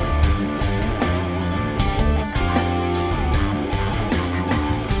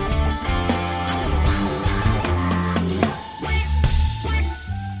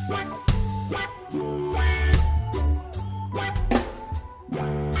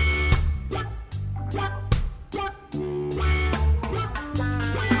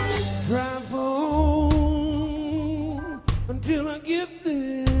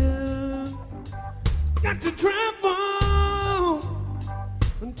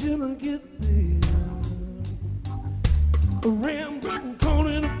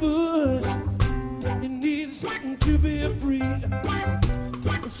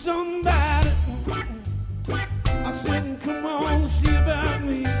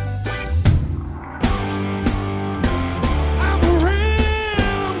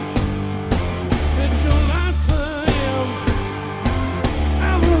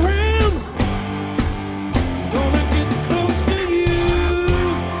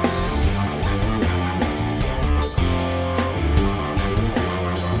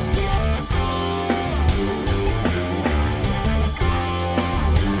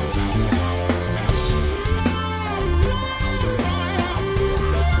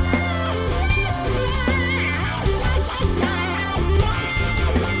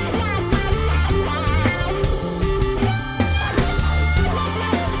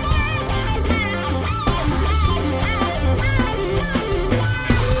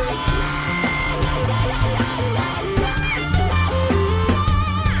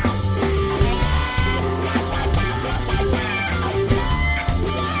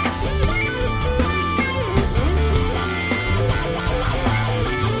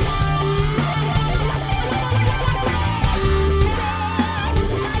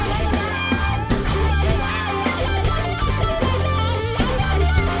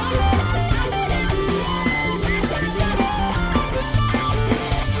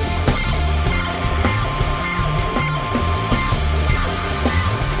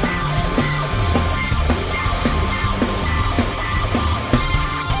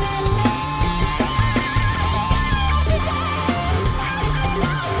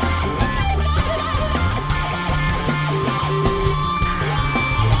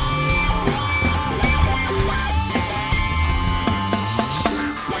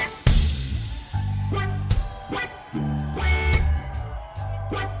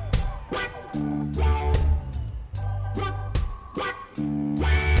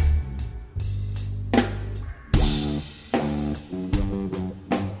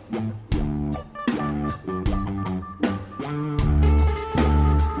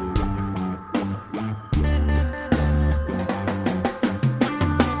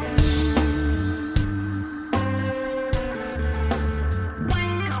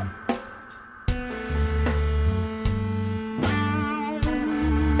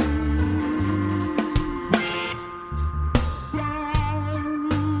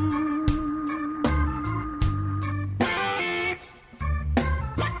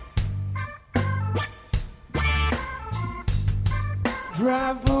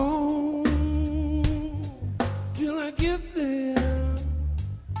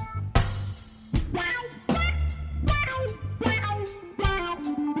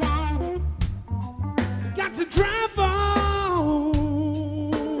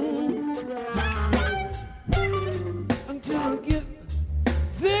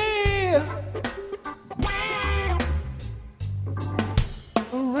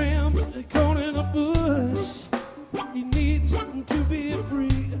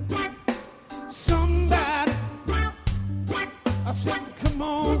 come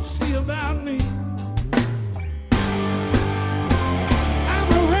on, see about me.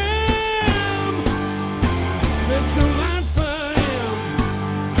 I'm a ram, let your light fire.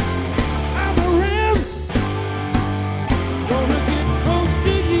 I'm a ram, gonna get close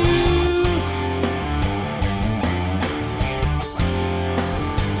to you.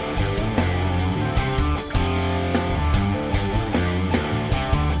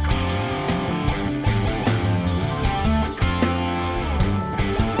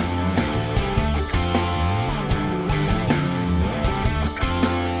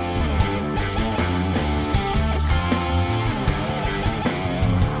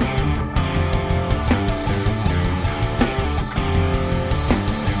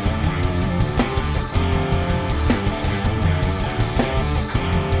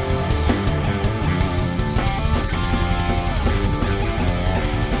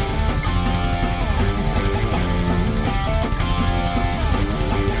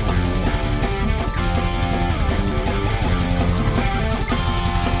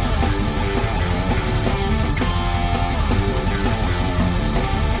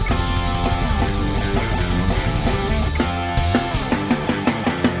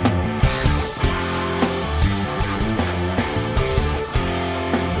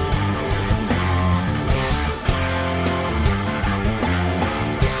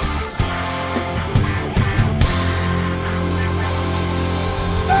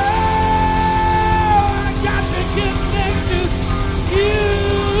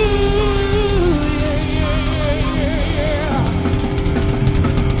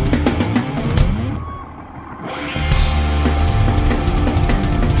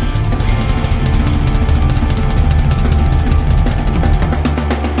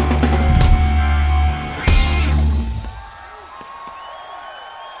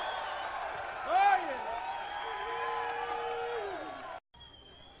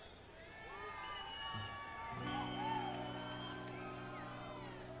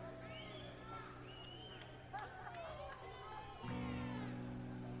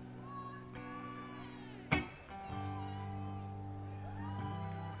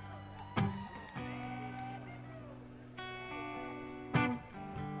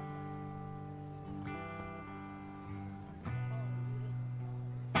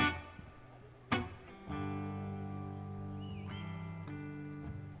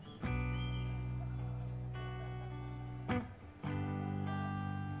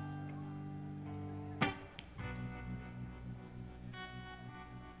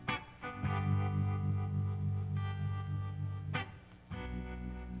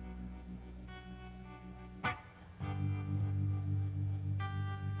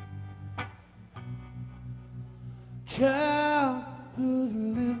 Childhood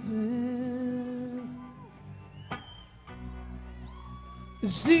living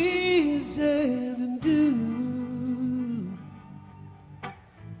is easy to do.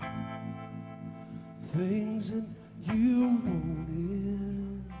 Things that you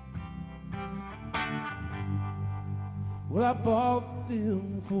wanted, well, I bought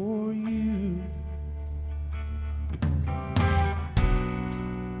them for you.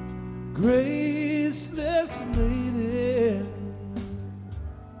 Graceless lady,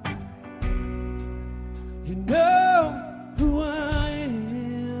 you know who I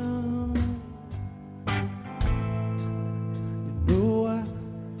am. You know I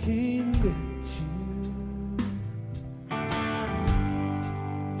can't let you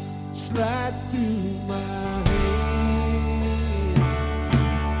slide through my hand.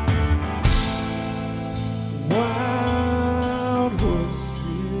 Wild horses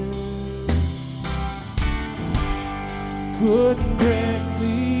couldn't drag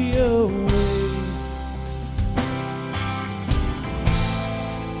me away.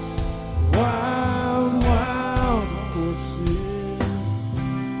 Wild, wild horses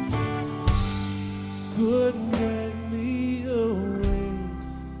couldn't drag me away.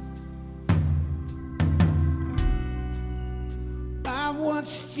 I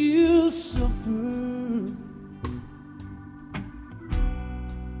watched you suffer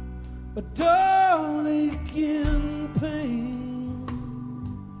a dull aching pain,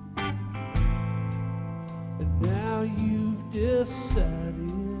 and now you've decided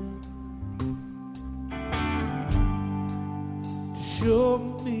to show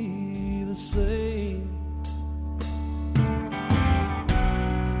me the same.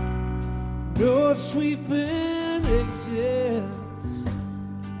 No sweeping exits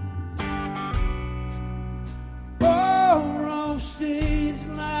or off stage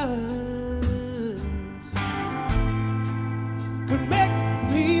lines could make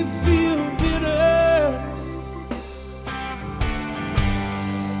me feel bitter.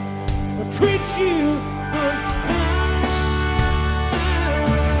 treat you unkind.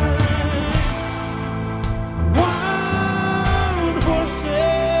 Wild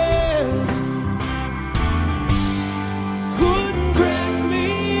horses couldn't drag me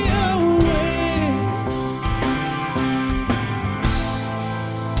away.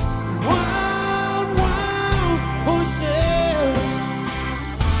 Wild horses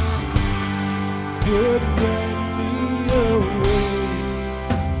couldn't drag me away.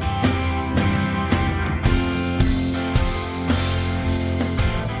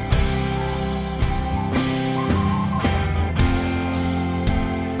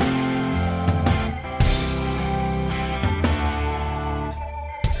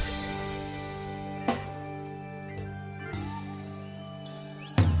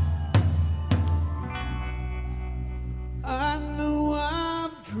 I know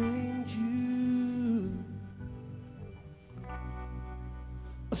I've dreamed you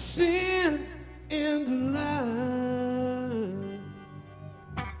a sin in the line.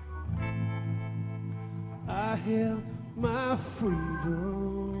 I have my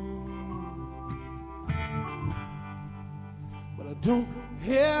freedom, but I don't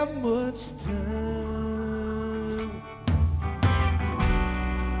have much time.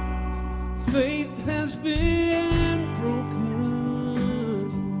 Faith has been broken,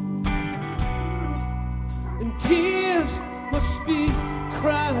 and tears must be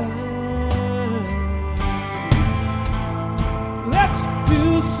cried. Let's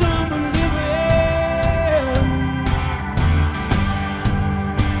do some living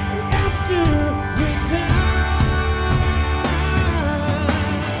after we die.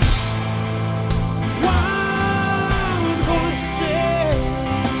 Wild horses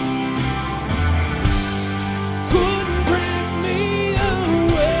couldn't drag me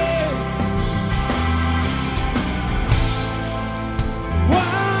away.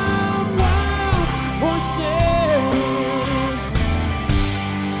 Wild horses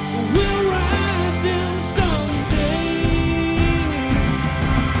will ride them someday.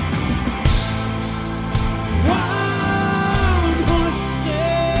 Wild horses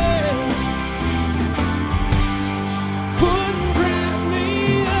couldn't drag me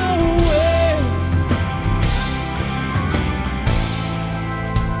away.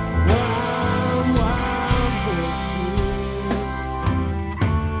 Wild horses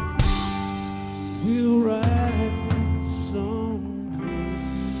will ride them someday.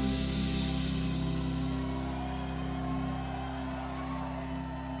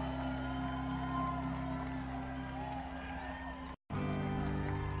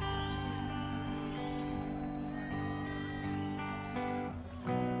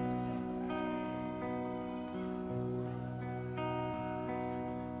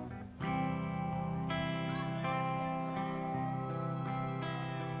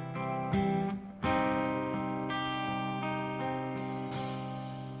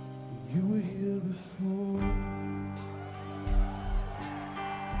 You were here before.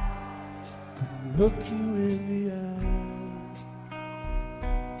 Could look you in the eye,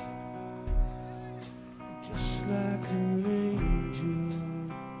 just like an angel.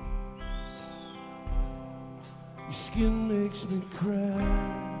 Your skin makes me cry.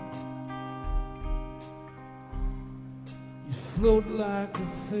 You float like a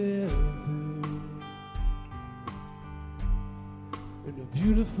feather in a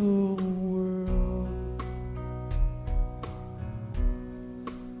beautiful world.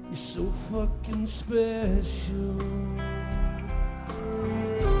 You're so fucking special.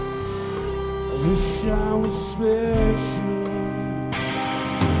 I wish I was special,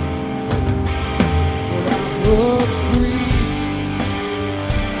 but I'm not free.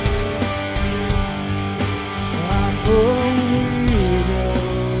 I'm a weirdo.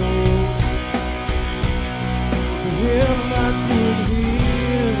 The hell am I doing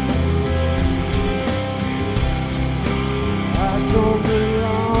here? I don't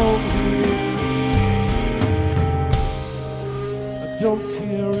belong here. I don't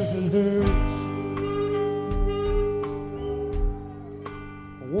care if it hurts.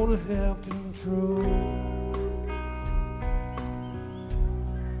 I wanna have control.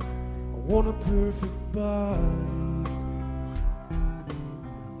 I want a perfect body.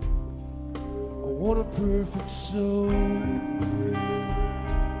 I want a perfect soul.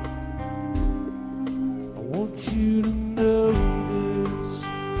 I want you to notice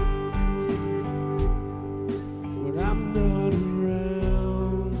when I'm not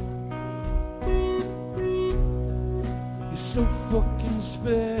around. You're so fucking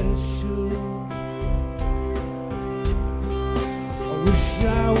special. I wish I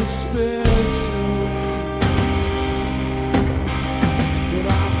was special, but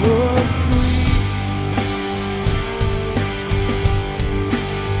I'm not.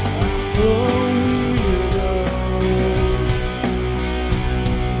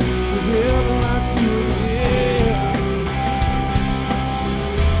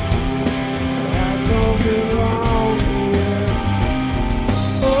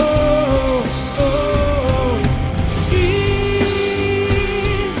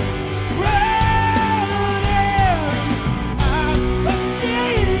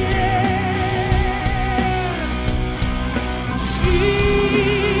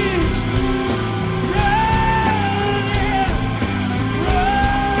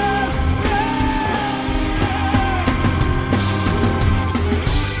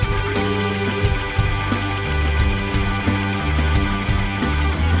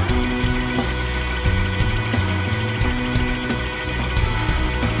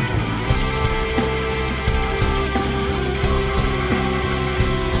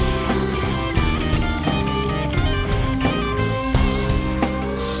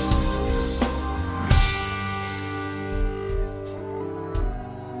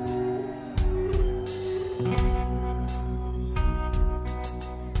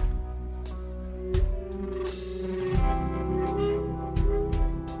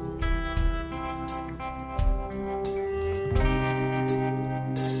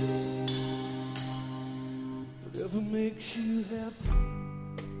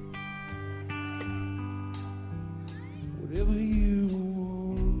 whatever you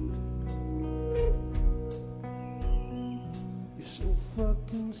want. You're so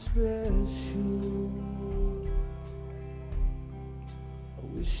fucking special. I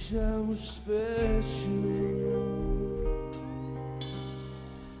wish I was special,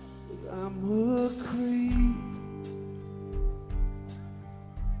 but I'm a creep.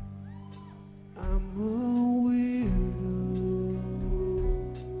 I'm a weirdo.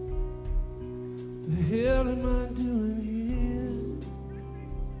 The hell am I doing here?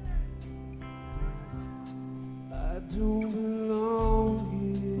 I don't belong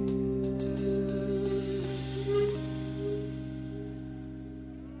here.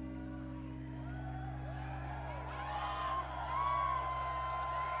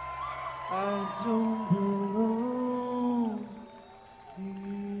 I don't belong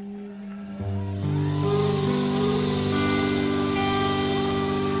here.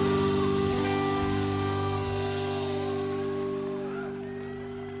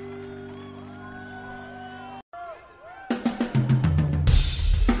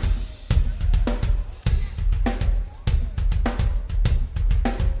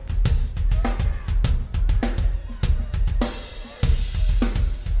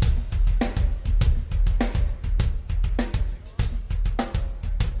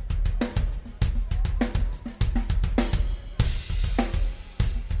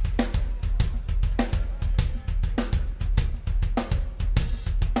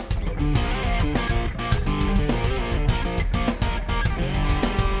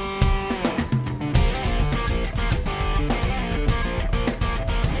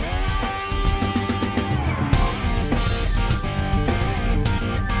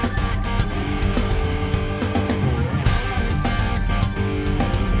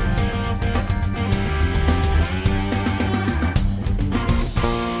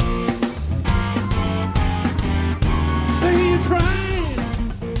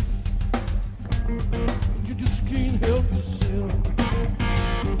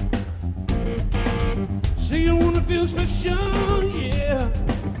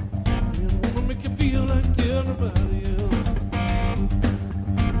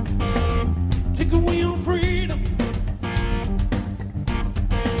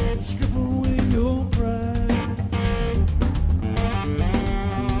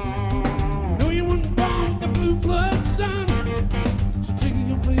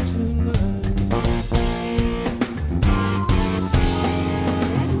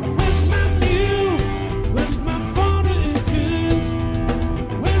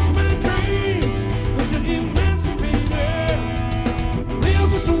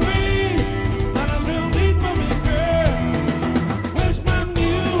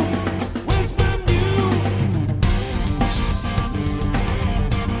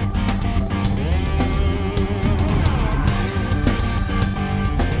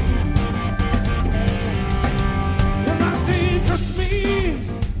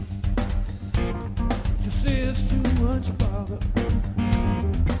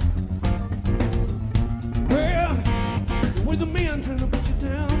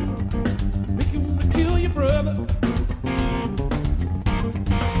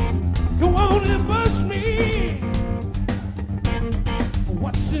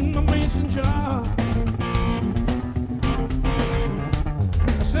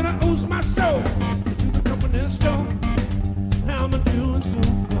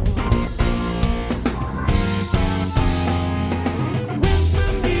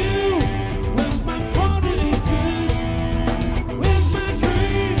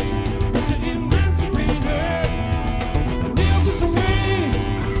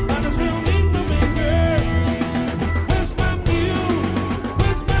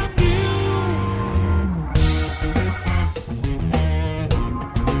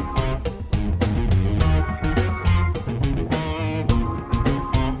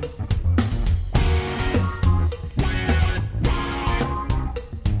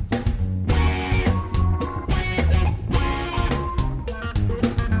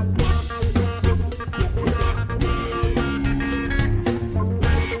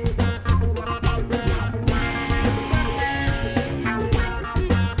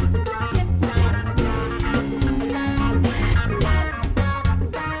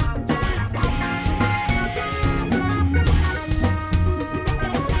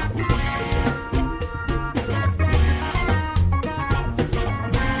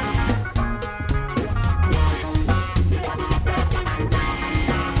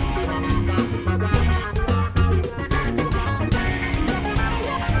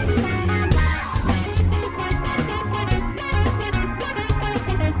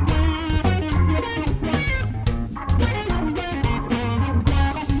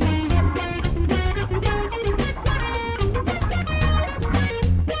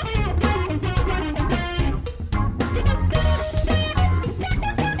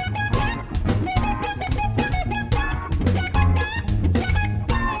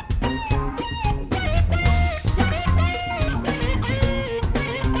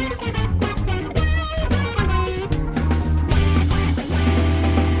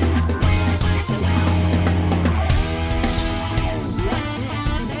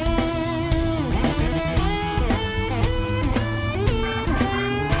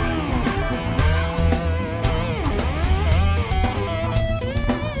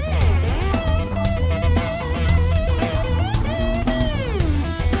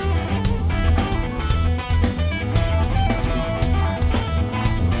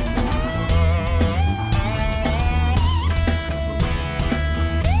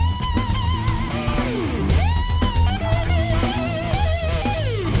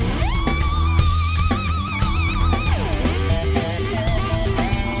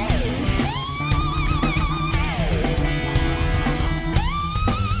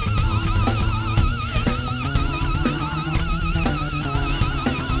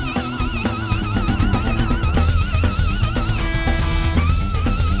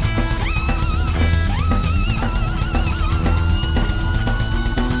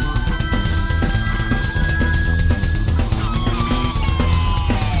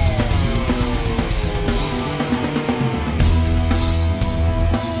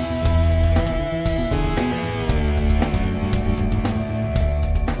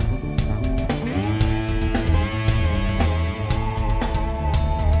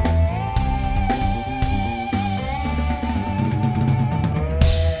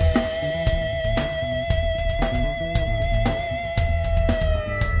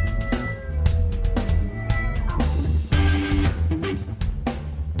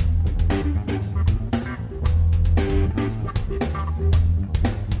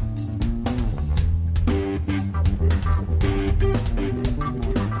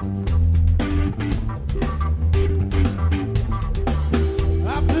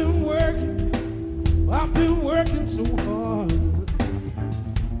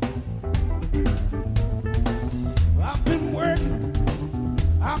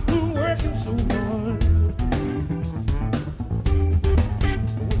 I've been working so hard. I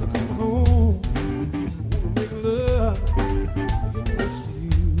wanna come home, I wanna make love, get close to you.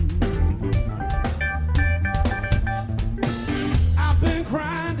 I've been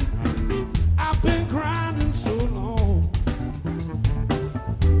grinding so long.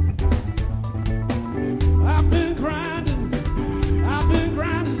 I've been grinding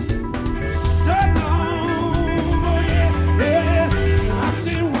so long. Oh yeah, yeah. And I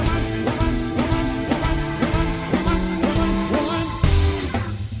say woman,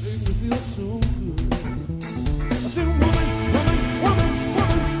 make me feel so good. I say woman.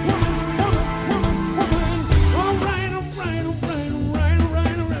 All right.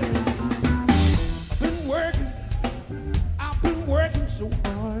 I've been working so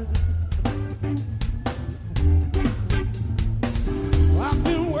hard.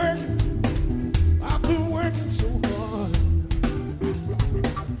 I've been working so hard.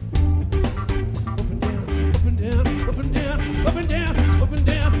 Up and down, up and down, up and down, up and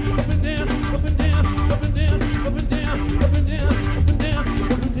down, up and down, up and down, up and down, up and down, up and down, up and down, up and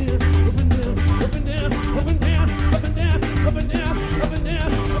down, up and down, up and down, up and down, up and down, up and down, up and down, up and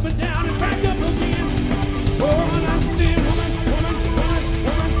down, up and down, and back up again. Oh, and I see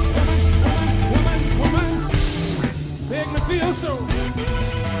woman, make me feel so.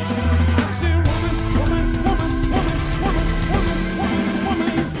 I see woman.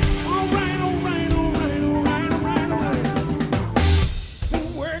 All right.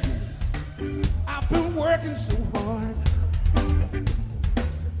 I've been working so hard.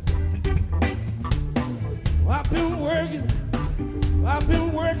 I've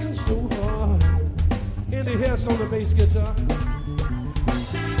been working so hard. Andy Hess on the bass guitar.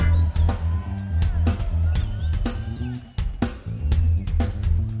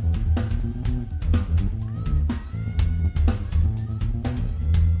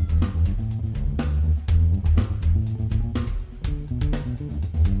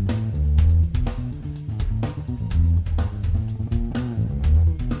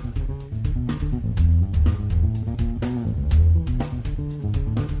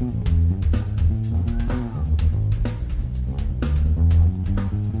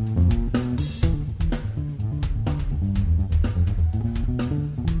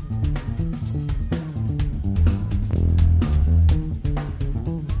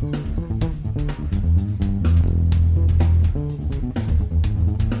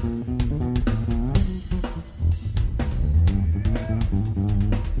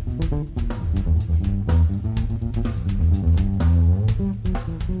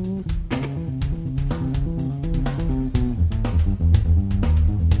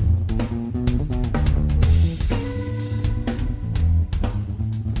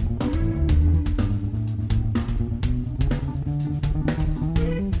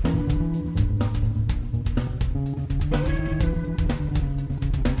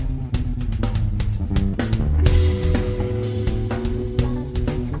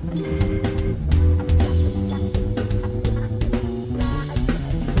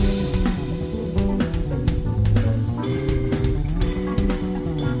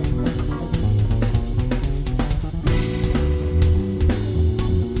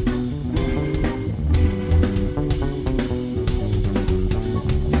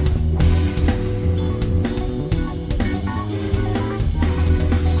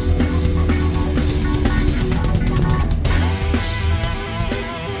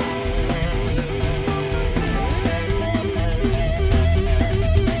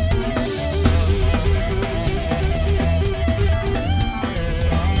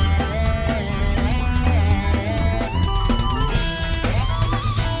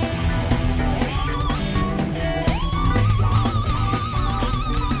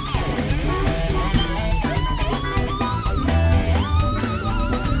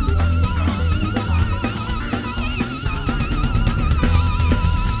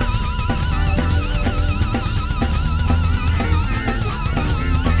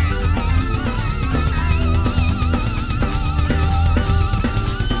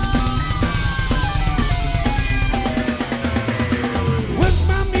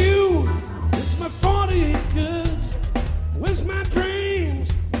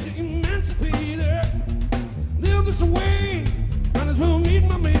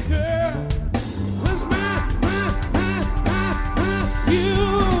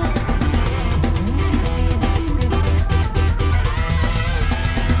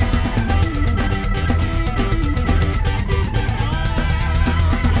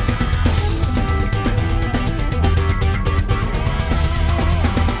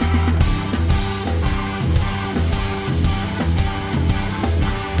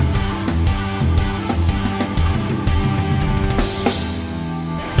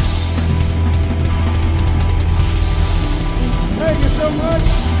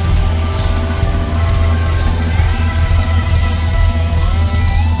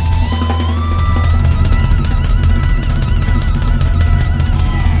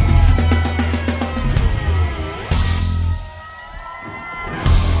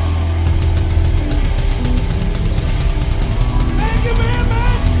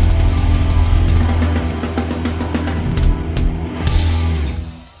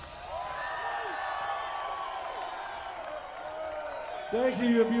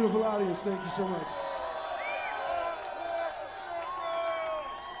 this. Thank you so much.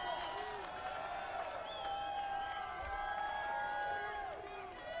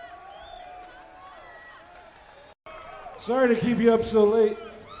 Sorry to keep you up so late.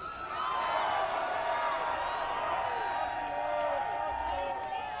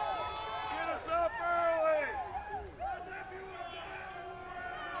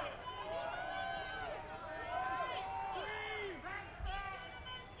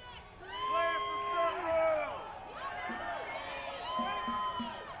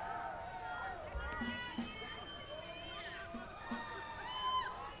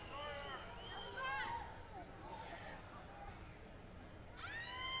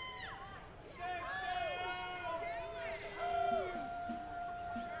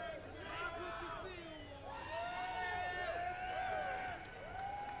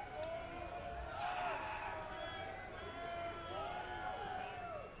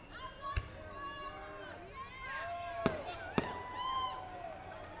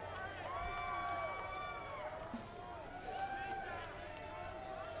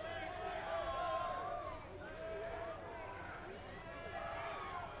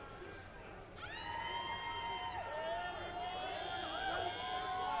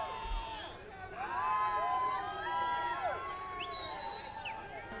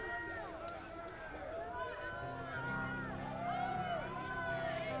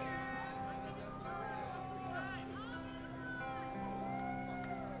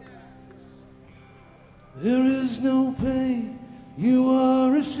 There is no pain you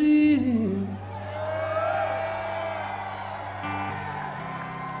are receiving.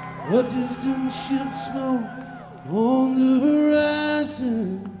 A distant ship smoke on the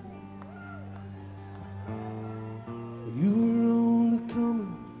horizon. You were only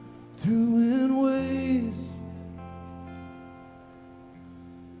coming through in waves.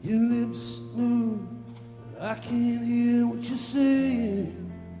 Your lips move, but I can't hear what you're saying.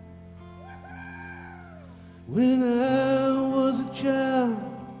 When I was a child,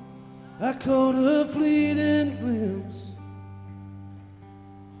 I caught a fleeting glimpse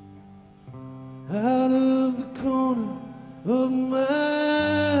out of the corner of my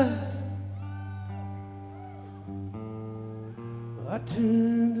eye. I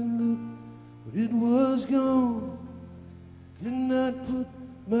turned and looked, but it was gone. Could not put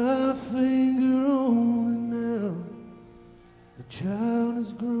my finger on it now. The child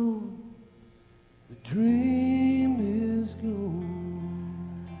has grown. The dream is gone.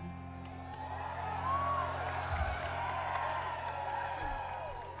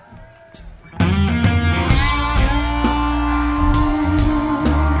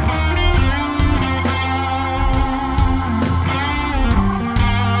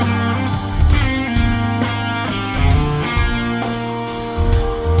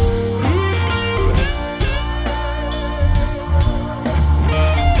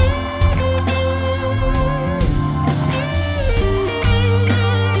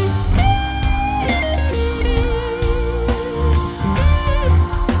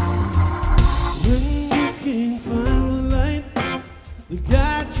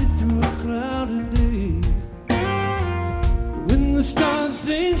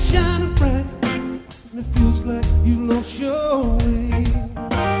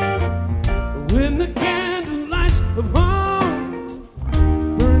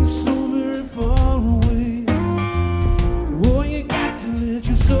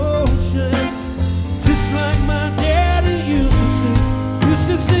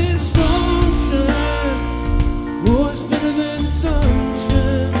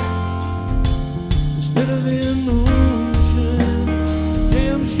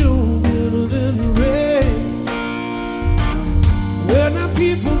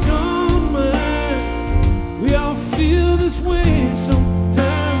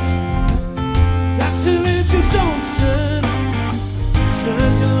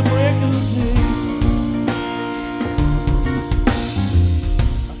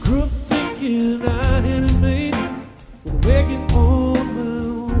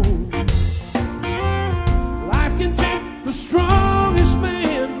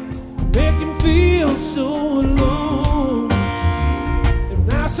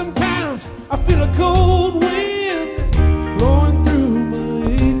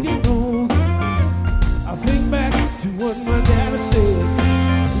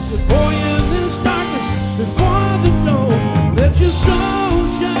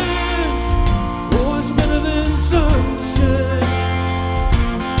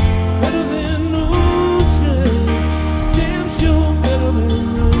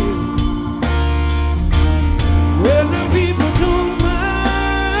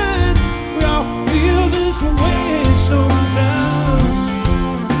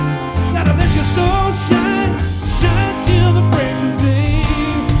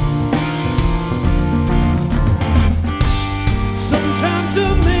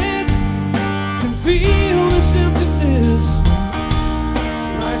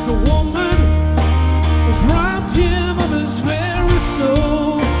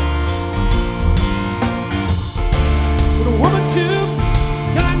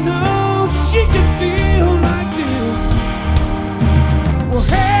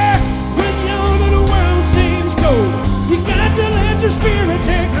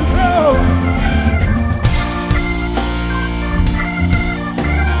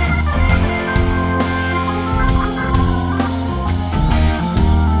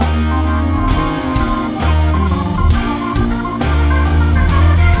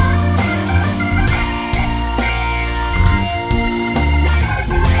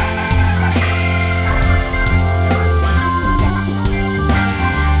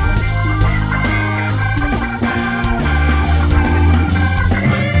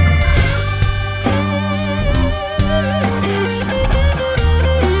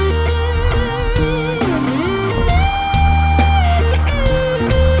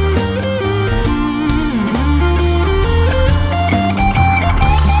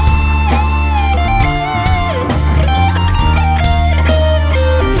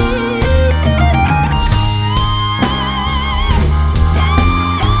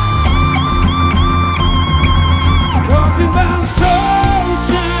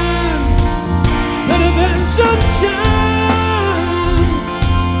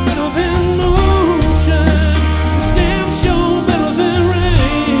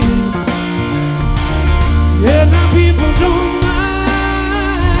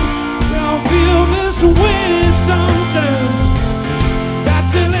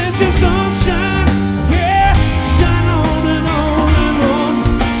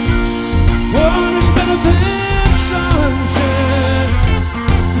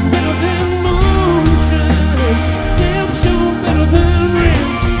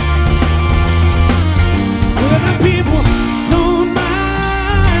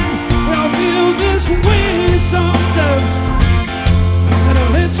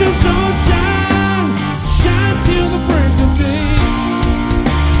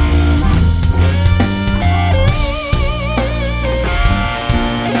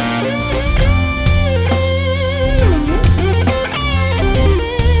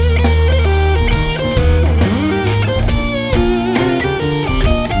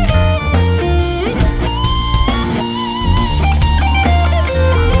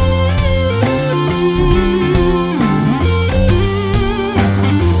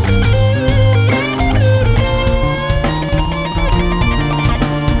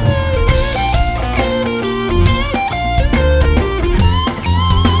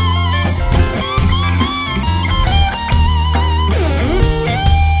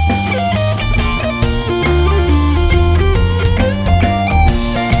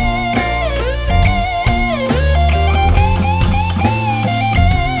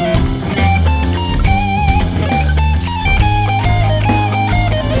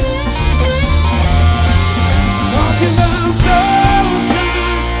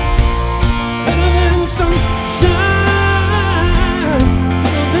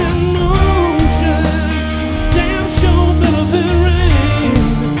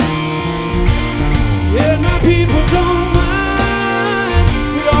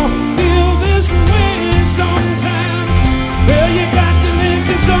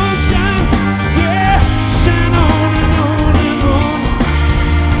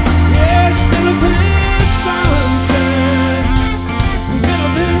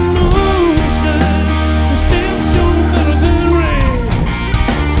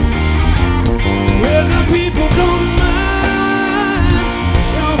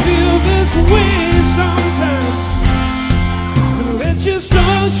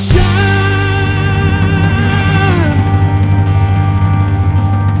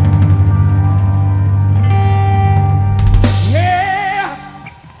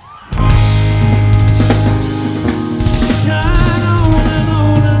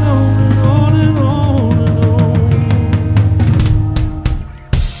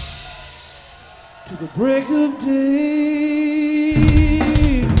 the break of day.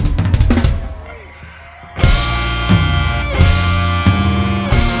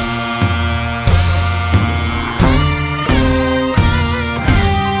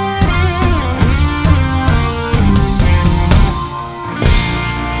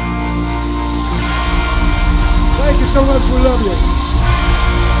 Thank you so much. We love you.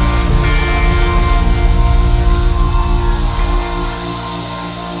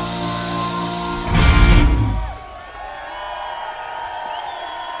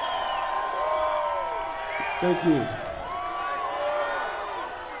 Thank you.